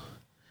that again.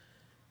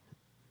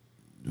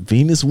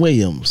 Venus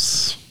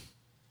Williams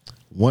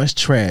once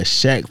trashed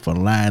Shaq for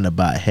lying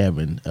about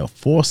having a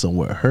foursome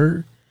with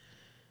her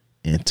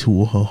and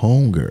two of her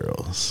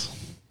homegirls.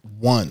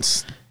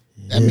 Once.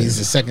 That means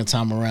the second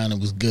time around it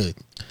was good.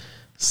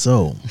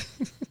 So,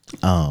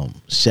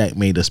 Shaq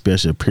made a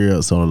special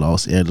appearance on a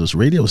Los Angeles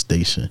radio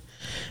station,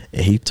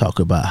 and he talked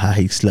about how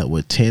he slept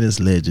with tennis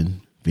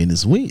legend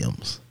Venus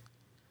Williams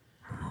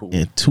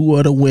and two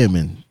other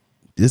women.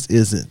 This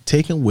isn't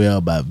taken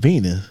well by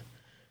Venus.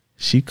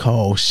 She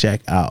called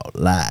Shaq out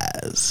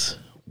lies,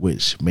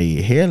 which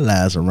made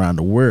headlines around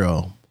the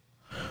world.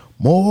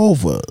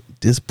 Moreover,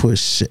 this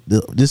pushed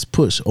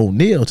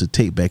O'Neal to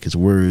take back his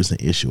words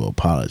and issue an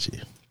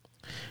apology.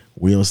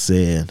 Williams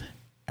said,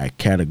 "I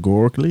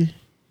categorically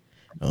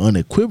and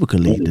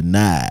unequivocally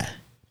deny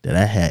that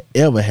I had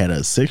ever had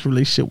a sexual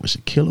relationship with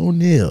Shaquille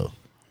O'Neal.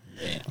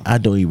 I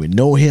don't even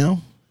know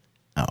him.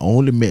 I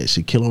only met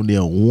Shaquille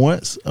O'Neal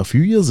once a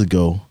few years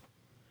ago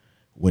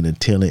when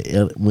attending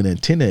an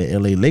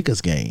LA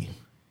Lakers game.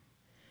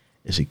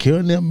 And Shaquille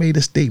O'Neal made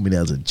a statement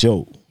as a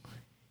joke.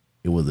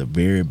 It was a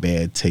very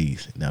bad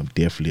taste, and I'm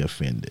definitely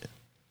offended."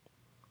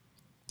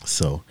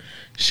 So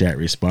Shaq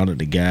responded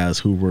to guys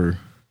who were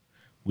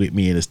with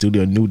me in the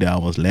studio knew that I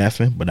was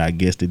laughing, but I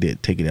guess they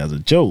didn't take it as a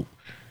joke.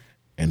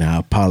 And I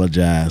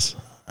apologize.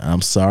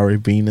 I'm sorry,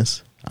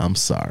 Venus. I'm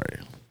sorry.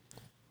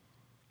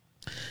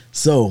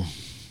 So,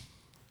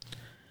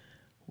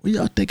 what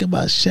y'all think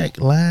about Shaq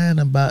lying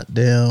about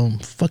damn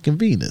fucking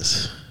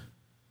Venus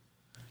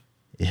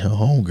and her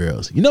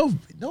homegirls? You know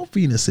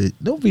Venus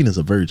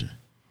a virgin.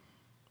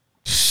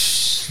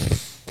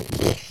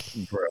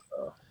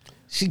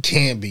 She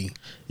can be.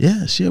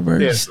 Yeah, she a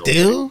virgin. Yeah,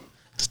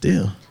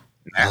 Still.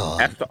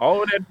 After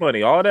all that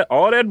money, all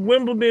that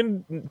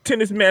Wimbledon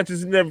tennis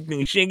matches and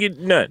everything, she ain't get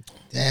none.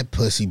 That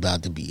pussy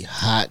about to be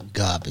hot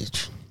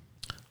garbage.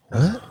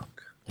 What?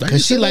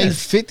 Because she like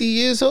 50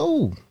 years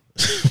old.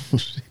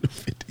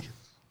 50.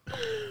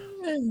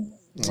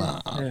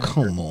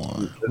 Come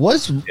on.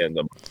 What's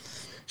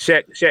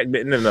Shaq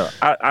been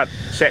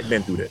Shaq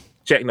been through that.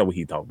 Shaq know what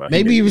he talking about.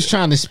 Maybe he was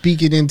trying to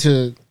speak it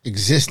into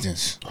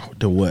existence.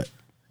 The what?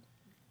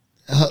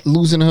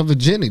 Losing her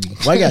virginity.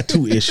 Well, I got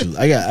two issues.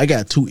 I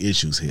got two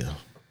issues here.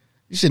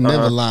 You should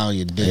never lie on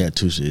your I dick. got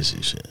two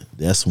issues.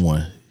 That's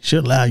one. You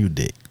should lie on your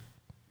dick.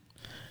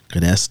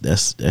 Cause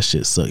that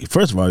shit suck.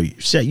 First of all,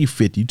 Shaq, you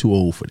 50, you too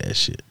old for that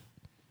shit.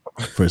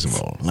 First of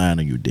all, lying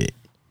on your dick.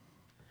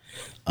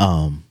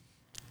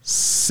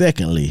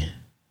 Secondly,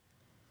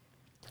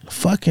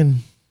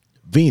 fucking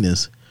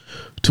Venus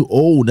too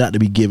old not to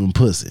be giving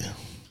pussy.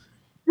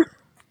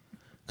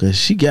 Cause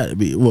she got to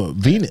be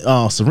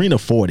Serena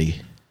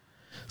 40.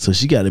 So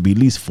she got to be at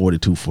least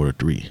 42,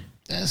 43.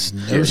 That's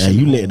nursing. And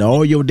you letting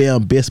all your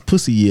damn best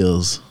pussy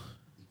years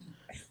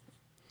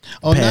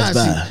pass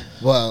by.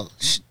 Well,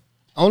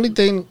 only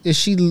thing is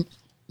she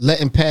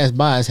letting pass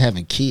by is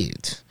having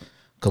kids.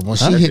 Because when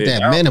she hit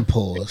that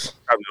menopause,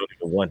 probably don't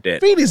even want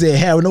that. Phoenix ain't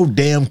having no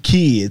damn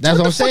kids. That's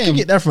what I'm the fuck saying. You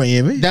get that from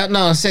Envy?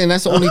 I'm saying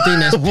that's the only thing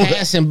that's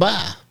passing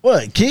by.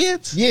 What,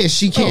 kids? Yeah,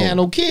 she can't have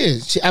no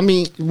kids.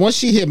 Once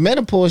she hit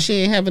menopause, she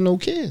ain't having no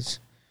kids.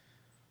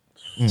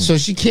 So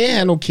she can't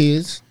have no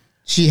kids.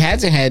 She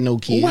hasn't had no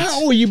kids. Well,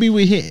 how old you be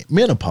with hit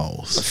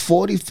menopause?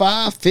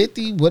 45,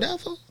 50,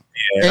 whatever.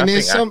 Yeah, And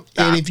then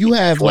and if you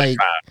have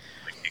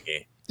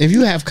if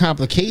you have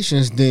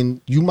complications,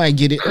 then you might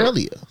get it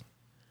earlier.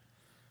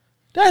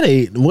 That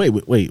ain't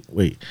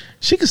wait.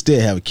 She could still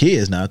have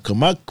kids now. Cause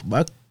my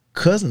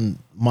cousin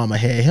mama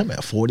had him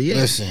at 48.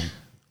 Listen,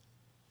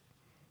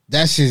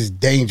 that's just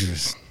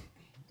dangerous.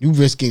 You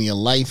risking your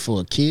life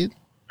for a kid.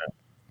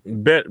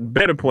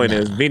 Better point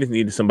is Venus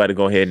needed somebody to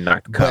go ahead and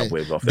knock the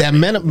cobwebs off.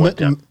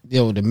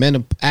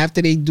 The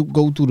after they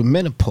go through the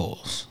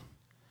menopause,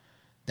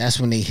 that's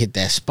when they hit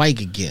that spike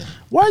again.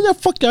 Why the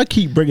fuck y'all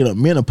keep bringing up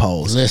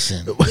menopause?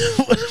 Listen, what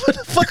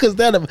the fuck is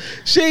that?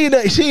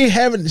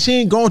 She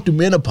ain't going through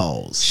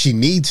menopause. She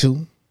need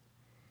to.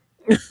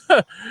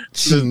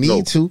 She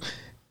need to.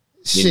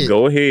 Shit.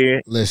 Go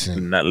ahead.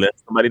 Listen, not let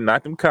somebody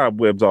knock them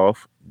cobwebs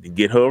off.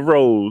 Get her a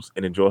rose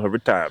and enjoy her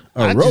retirement.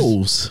 A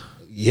rose,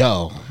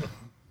 yo.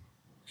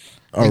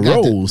 A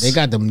rose. They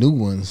got them new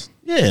ones.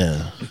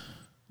 Yeah.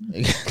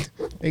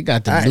 They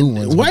got the new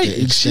ones.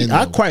 Wait,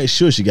 I'm quite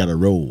sure she got a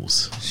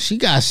rose. She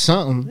got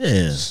something.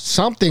 Yeah.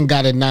 Something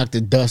got to knock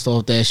the dust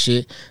off that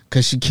shit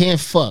because she can't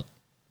fuck.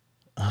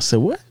 I said,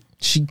 what?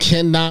 She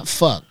cannot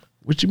fuck.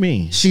 What you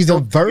mean? She's a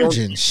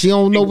virgin. She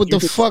don't know what the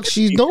fuck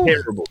she's doing.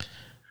 Terrible.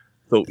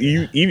 So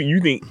you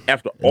think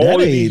after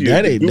all of these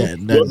years,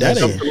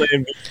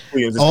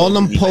 all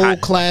them pole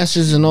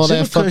classes and all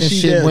that fucking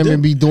shit women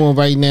be doing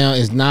right now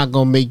is not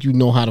gonna make you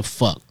know how to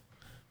fuck.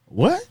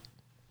 What?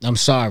 I'm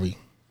sorry.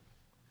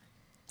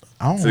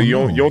 So you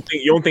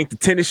don't think the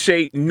tennis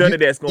shape, none of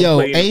that's gonna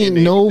play. Ain't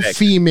no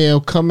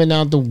female coming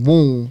out the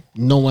womb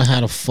knowing how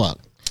to fuck.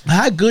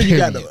 How good you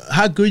got to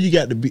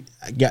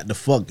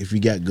fuck if you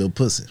got good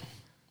pussy?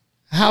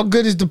 How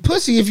good is the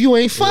pussy if you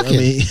ain't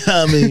fucking?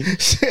 I mean,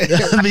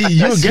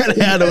 you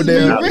gotta have no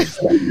damn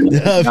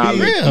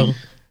real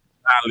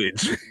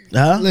knowledge.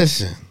 Huh?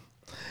 Listen,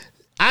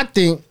 I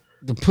think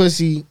the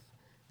pussy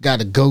got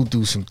to go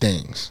through some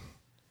things.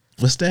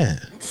 What's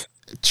that?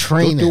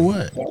 Training. Go through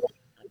what?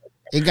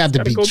 It got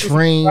to be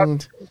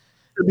trained.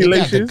 It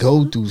got to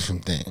go through some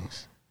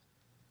things.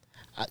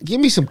 Give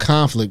me some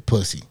conflict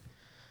pussy.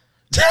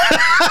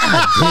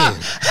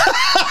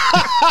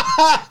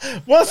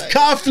 What's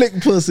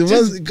conflict pussy?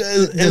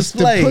 It's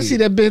the pussy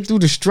that been through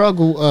the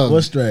struggle of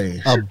what's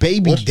strange? A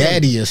baby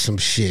daddy or some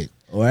shit.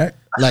 What?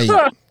 Like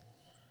I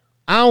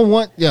don't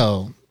want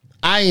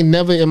I ain't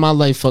never in my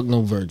life fucked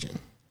no virgin.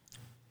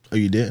 Oh,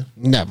 you did?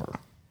 Never.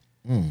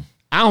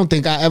 I don't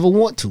think I ever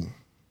want to.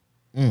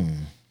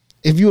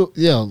 If you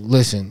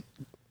listen,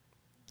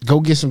 go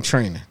get some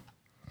training.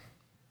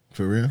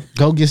 For real?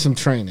 Go get some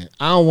training.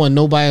 I don't want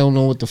nobody don't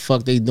know what the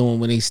fuck they doing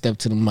when they step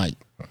to the mic.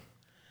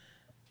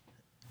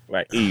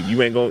 Like Eve,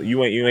 you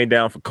ain't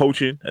down for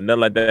coaching and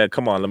nothing like that.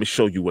 Come on, let me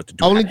show you what to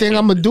do. Only thing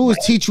I'm gonna do is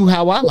teach you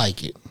how I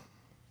like it.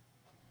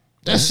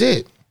 That's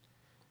it.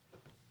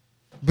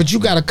 But you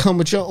gotta come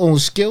with your own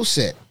skill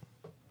set.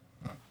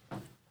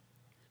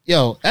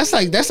 Yo, that's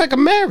like a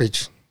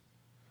marriage.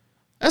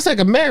 That's like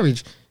a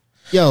marriage.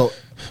 Yo,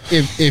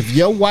 if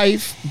your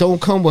wife don't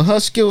come with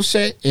her skill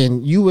set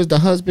and you as the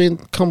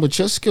husband come with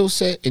your skill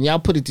set and y'all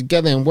put it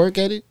together and work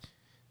at it,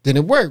 then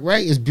it work,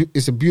 right?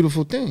 It's a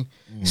beautiful thing.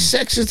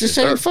 Sex is the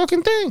same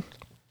fucking thing.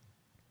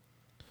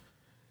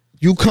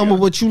 You come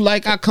with what you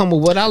like, I come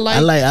with what I like.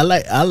 I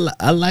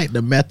like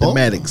the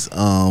mathematics.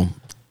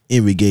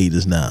 Envy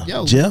gators now.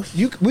 Yo, Jeff,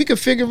 we can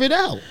figure it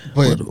out.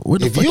 But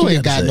what if you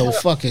ain't got no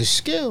fucking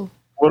skill,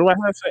 what do I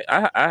have to say?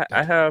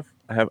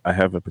 I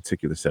have a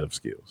particular set of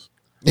skills.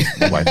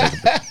 My wife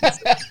has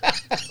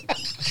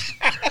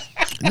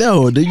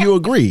no, do you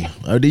agree?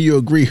 Or do you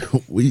agree?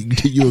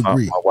 Do you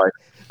agree? My wife,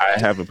 I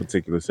have a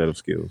particular set of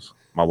skills.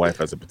 My wife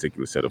has a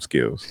particular set of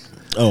skills.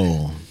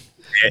 Oh.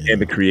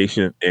 And the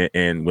creation,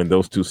 and when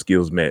those two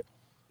skills met,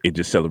 it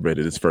just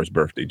celebrated its first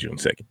birthday, June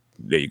 2nd.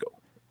 There you go.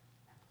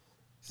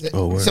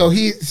 Oh, so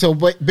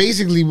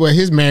basically what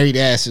his married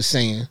ass is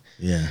saying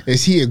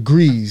is he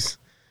agrees.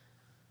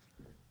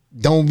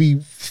 Don't be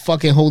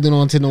fucking holding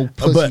on to no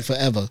pussy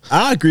forever.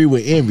 I agree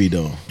with Envy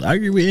though. I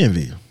agree with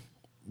Envy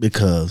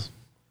because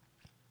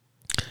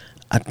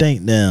I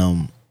think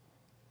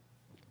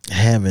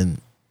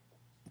having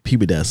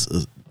people that's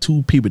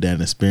two people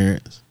that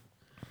experience,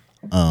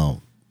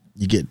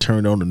 you get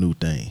turned on to new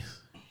things.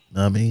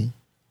 Know what I mean?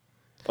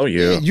 Oh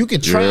yeah, you can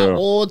try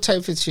all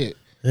type of shit.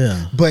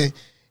 Yeah, but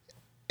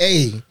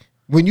hey,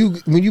 when you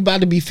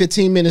about to be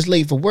 15 minutes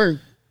late for work,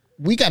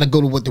 we got to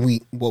go to what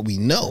we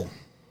know.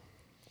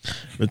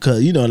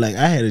 Because like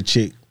I had a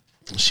chick,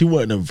 she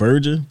wasn't a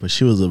virgin, but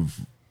she was a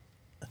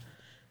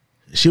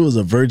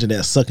virgin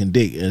that sucking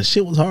dick, and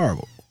shit was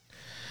horrible.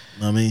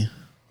 You know what I mean?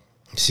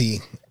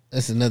 See,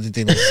 that's another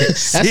thing that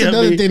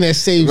thing that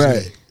saves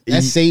me.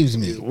 That saves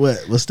me.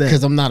 What's that?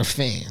 Because I'm not a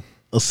fan.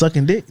 A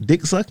sucking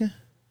dick sucking.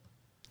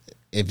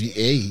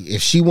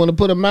 if she want to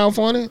put a mouth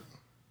on it,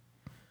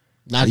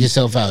 knock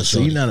yourself out. So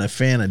you're not a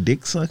fan of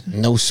dick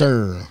sucking? No,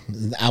 sir.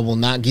 I will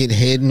not get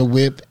head in the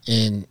whip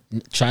and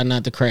try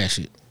not to crash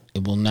it.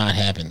 It will not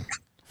happen.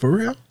 For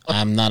real?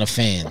 I'm not a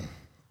fan.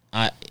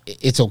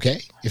 It's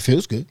okay. It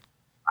feels good,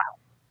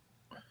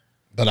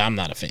 but I'm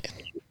not a fan.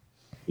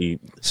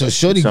 So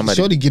shorty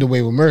get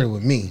away with murder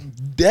with me.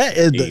 That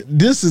is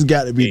this has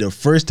got to be the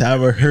first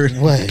time I heard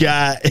a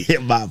guy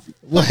in my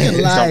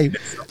fucking life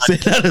say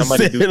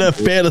that a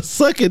fan of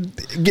sucking,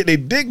 get their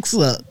dick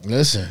sucked.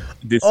 Listen,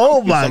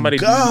 oh my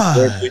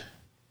God,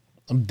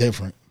 I'm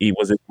different.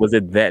 Was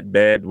it that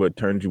bad? What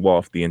turned you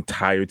off the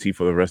entirety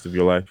for the rest of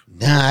your life?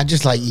 Nah, I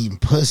just like eating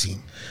pussy.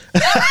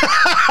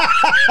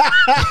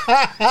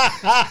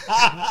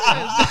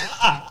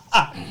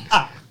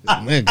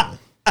 Nigga,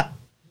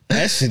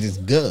 that shit is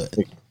good.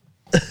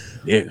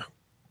 Yeah.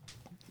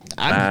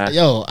 I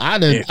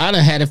done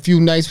had a few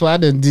nights where I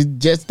done did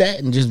just that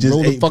and just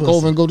roll the fuck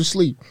over and go to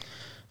sleep.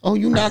 Oh,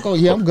 you knock on?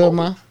 Yeah, I'm good,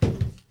 ma.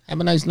 Have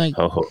a nice night.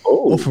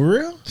 Oh, for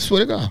real?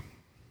 Swear to God.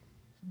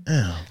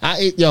 Damn. I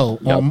ate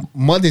on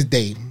Mother's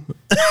Day.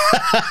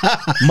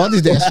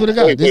 Mother's Day. I swear to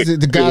God, this is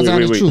the God's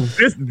honest truth.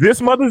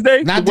 This Mother's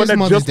Day, not this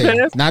Mother's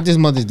Day, not this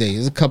Mother's Day.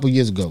 It's a couple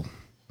years ago.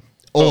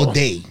 All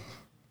day,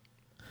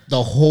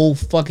 the whole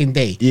fucking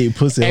day. Yeah,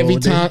 pussy.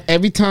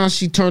 Every time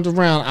she turned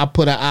around, I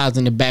put her eyes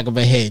in the back of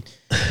her head,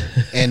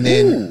 and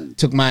then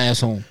took my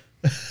ass home.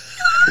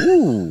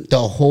 Ooh. The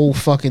whole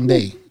fucking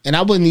day, and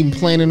I wasn't even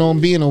planning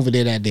on being over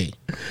there that day.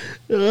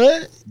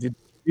 What?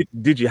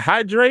 Did you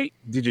hydrate?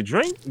 Did you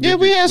drink? Yeah,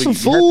 we had some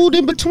food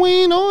in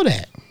between, all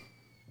that.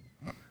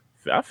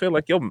 I feel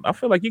like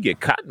you get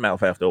cotton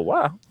mouth after a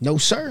while. No,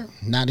 sir.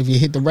 Not if you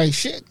hit the right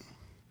shit.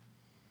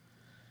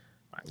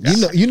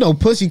 You know,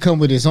 pussy come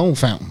with its own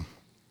fountain.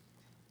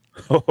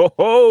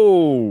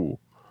 Oh,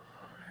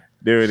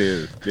 there it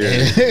is.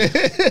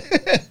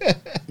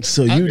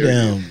 So you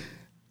down?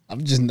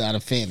 I'm just not a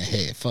fan of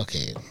head. Fuck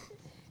head.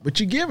 But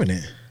you giving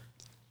it?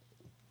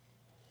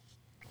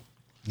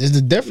 There's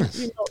the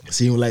difference.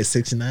 So you like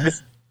 69?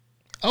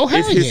 Oh hell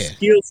it's his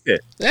skill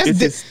set. It's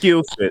his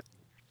skill set.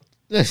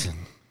 Listen,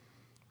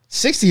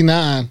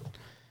 69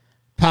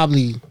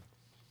 probably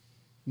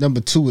number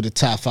 2 of the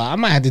top 5. I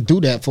might have to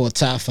do that for a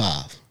top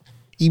 5.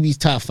 EB's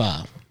top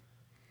 5.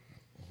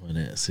 What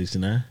that?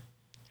 69?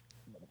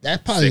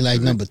 That's probably like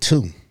number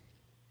 2.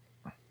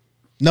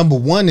 Number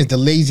 1 is the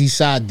lazy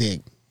side dick.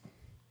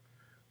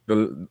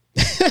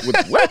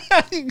 What?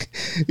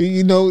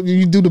 You know,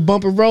 you do the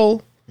bump and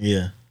roll.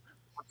 Yeah.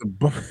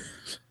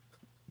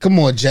 Come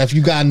on, Jeff.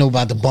 You gotta know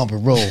about the bump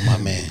and roll, my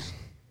man.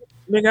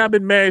 Nigga, I've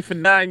been married for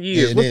 9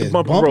 years. Yeah, What's the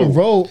bump and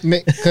roll?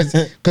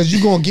 Cause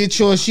you gonna get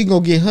yours, she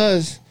gonna get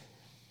hers,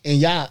 and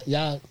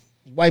y'all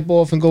wipe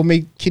off and go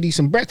make Kitty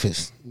some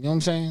breakfast. You know what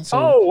I'm saying?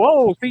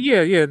 So,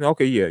 yeah.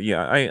 Okay,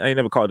 yeah. I ain't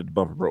never called it the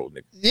bump and roll,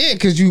 nigga. Yeah,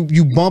 cause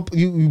you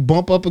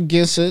bump up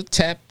against her,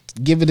 tap,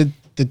 give it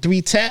the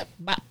 3 tap,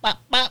 bop, bop,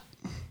 bop.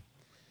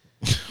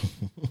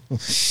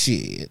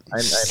 Shit.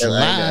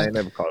 I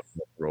never called it the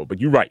bump and roll, but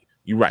you're right.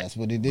 That's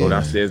what it is. Go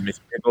downstairs, make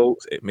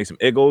some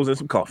egos and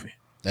some coffee.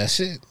 That's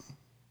it.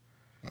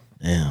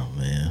 Damn,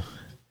 man.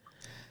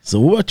 So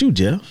what about you,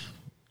 Jeff?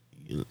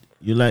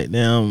 You like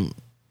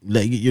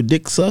get your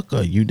dick suck,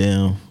 or you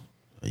down?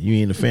 You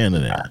ain't a fan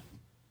of that?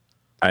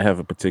 I have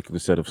a particular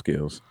set of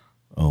skills.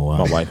 Oh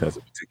wow. My wife has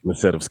a particular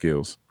set of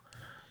skills.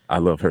 I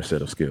love her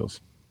set of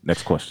skills.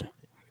 Next question.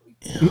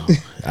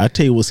 I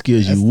tell you what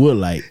skills you would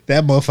like.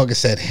 That motherfucker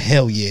said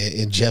hell yeah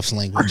in Jeff's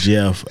language.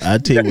 Jeff, I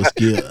tell you what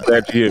skills.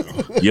 That's you.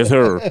 Yes,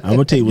 sir. I'm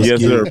gonna tell you what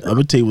skills. I'm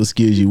gonna tell you what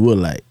skills you would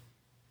like.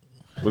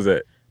 What's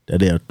that? That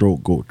damn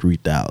throat goat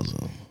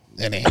 3000.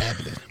 That ain't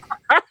happening.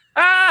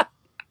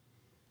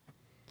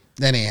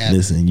 That ain't happening.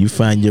 Listen, you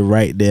find your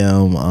right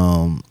damn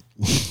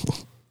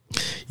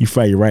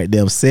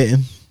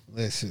setting.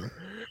 Listen.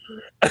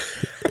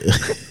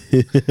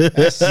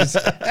 That's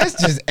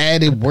just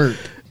added work.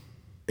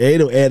 Ain't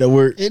no added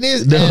work. It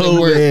is added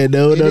work. Man,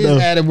 no. It is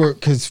added work.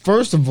 Because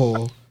first of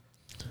all,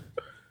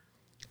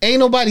 ain't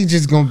nobody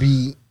just gonna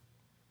be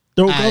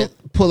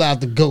pull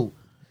out the goat.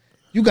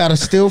 You gotta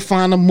still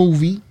find a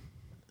movie.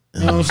 You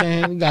know what I'm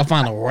saying? You gotta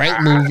find the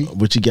right movie.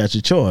 But you got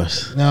your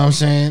choice. You know what I'm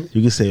saying?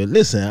 You can say,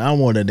 listen, I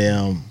want a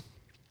damn.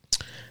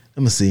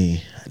 Let me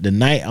see. The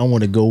night I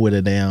want to go with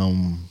a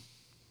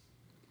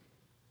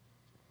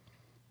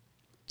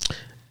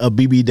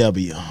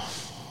BBW.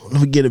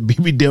 Let me get a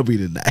BBW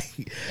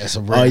tonight. That's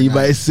a or you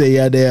might say,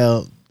 I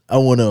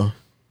want a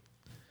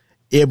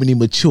Ebony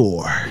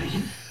Mature.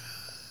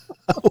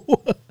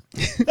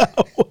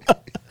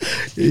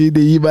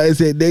 You might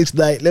say next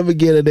night, let me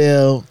get a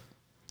damn. You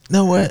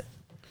know what?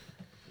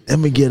 Let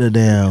me get a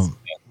damn.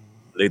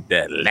 Let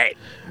that Latin.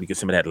 We get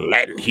some of that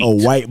Latin heat. A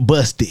white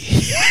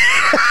busty.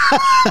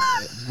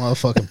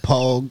 Motherfucking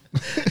pog.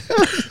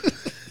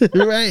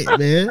 Right,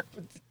 man.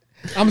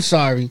 I'm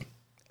sorry.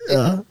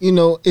 You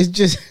know, it's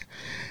just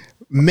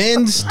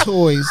men's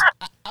toys.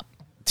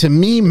 To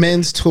me,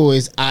 men's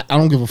toys, I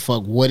don't give a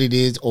fuck what it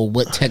is or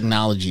what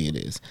technology it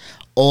is.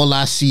 All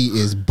I see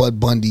is Bud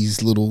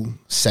Bundy's little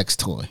sex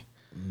toy.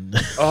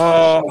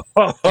 Oh,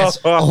 That's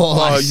all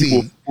I see. You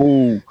a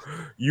fool.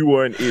 You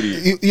are an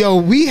idiot. Yo,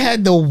 we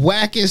had the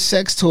wackest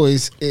sex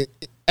toys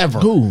ever.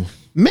 Who?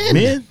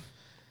 Men?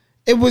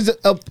 It was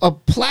a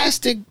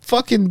plastic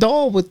fucking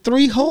doll with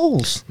 3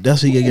 holes.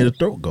 That's how you get a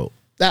throat goat.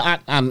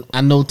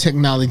 I know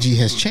technology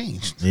has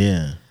changed.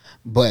 Yeah.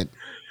 But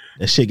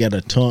that shit got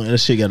a tongue. That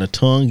shit got a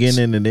tongue in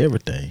it and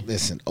everything.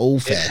 Listen,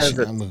 old fashioned.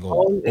 I'm gonna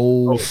go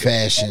old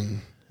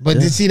fashioned.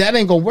 But see, that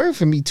ain't gonna work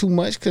for me too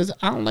much because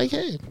I don't like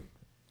head.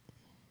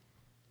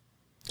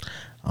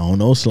 I don't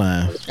know,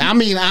 Slime. I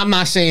mean, I'm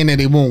not saying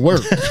that it won't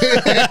work.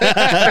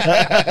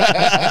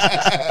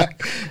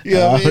 You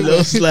know what I mean?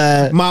 No,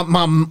 Slime. My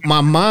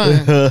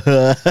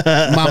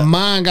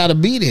mind gotta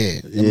be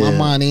there. And my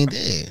mind ain't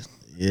there.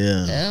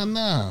 Yeah. Hell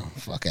no.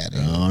 Fuck out of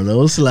here. Oh,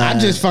 no, Slime. I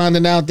just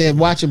finding out that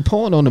watching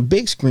porn on the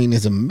big screen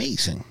is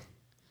amazing.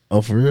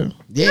 Oh, for real?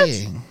 Yeah.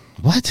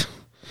 What?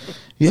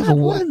 You ever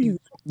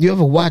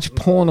watch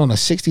porn on a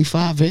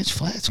 65-inch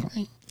flat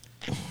screen?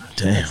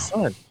 Damn.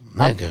 Son,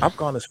 I've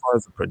gone as far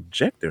as a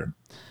projector.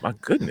 My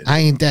goodness. I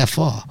ain't that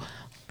far.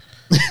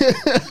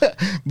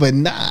 But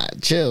nah,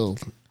 chill.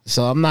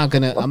 So I'm not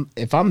gonna.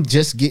 If I'm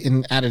just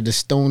getting out of the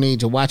stone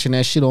age of watching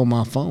that shit on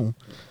my phone,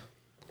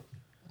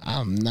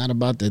 I'm not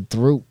about to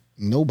throat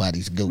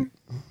nobody's goat.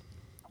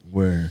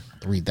 Where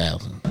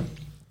 3,000.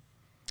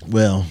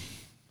 Well,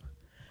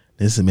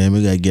 listen, man,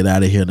 we gotta get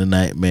out of here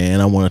tonight, man.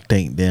 I want to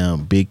thank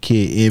them Big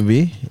Kid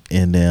Envy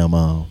and them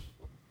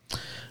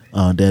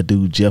that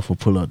dude Jeff will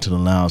pull up to the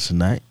lounge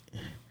tonight.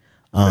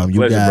 You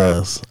pleasure,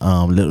 guys,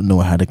 let them know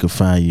how they can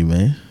find you,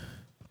 man.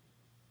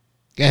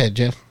 Go ahead,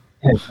 Jeff.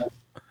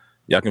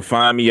 Y'all can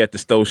find me at the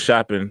store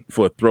shopping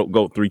for a Throat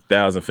Goat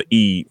 3000 for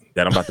Eid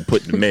that I'm about to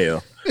put in the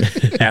mail.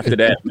 After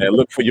that, man,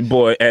 look for your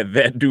boy at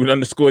that dude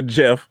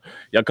 _Jeff.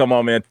 Y'all come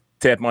on, man.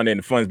 Tap on in.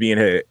 The fun's being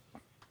had.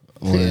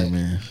 Word,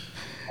 man.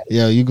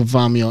 Yo, you can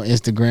find me on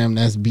Instagram.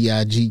 That's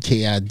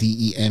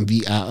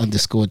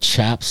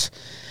BIGKIDENVI_chops.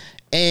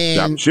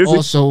 And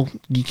also,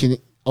 you can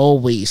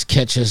always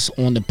catch us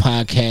on the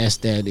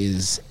podcast that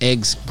is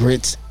Eggs,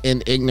 Grits,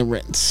 and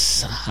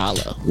Ignorance.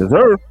 Holla. Yes,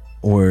 sir.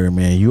 Word,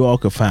 man. You all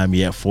can find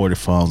me at 40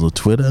 Fonz on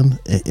Twitter and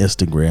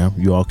Instagram.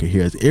 You all can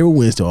hear us every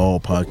Wednesday on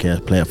all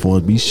podcast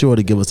platforms. Be sure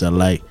to give us a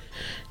like,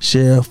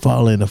 share,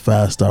 follow, and a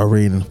 5-star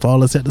rating.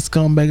 Follow us at the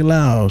Scumbag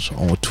Lounge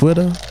on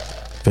Twitter,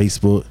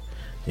 Facebook,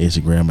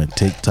 Instagram, and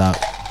TikTok.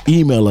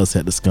 Email us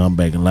at the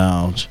Scumbag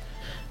Lounge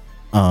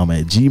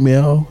at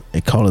Gmail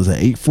and call us at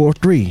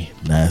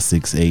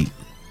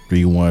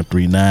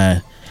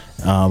 843-968-3139.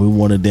 We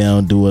want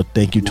to do a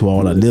thank you to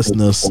all our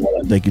listeners.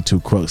 Thank you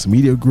to Crux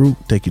Media Group.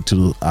 Thank you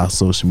to our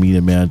social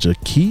media manager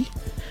Key,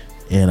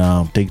 and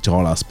thank you to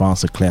all our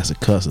sponsor Classic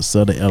Cuts,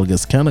 Southern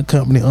Elegance Counter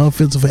Company,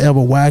 Unfiltered Forever,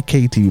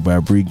 YKT by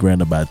Bree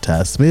Grander by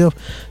Ty Smith,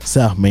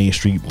 South Main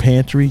Street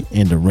Pantry,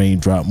 and the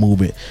Raindrop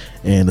Movement.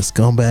 And the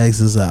Scumbags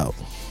is out.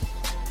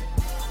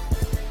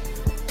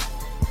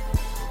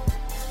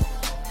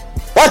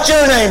 What's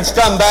your name,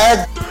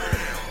 scumbag?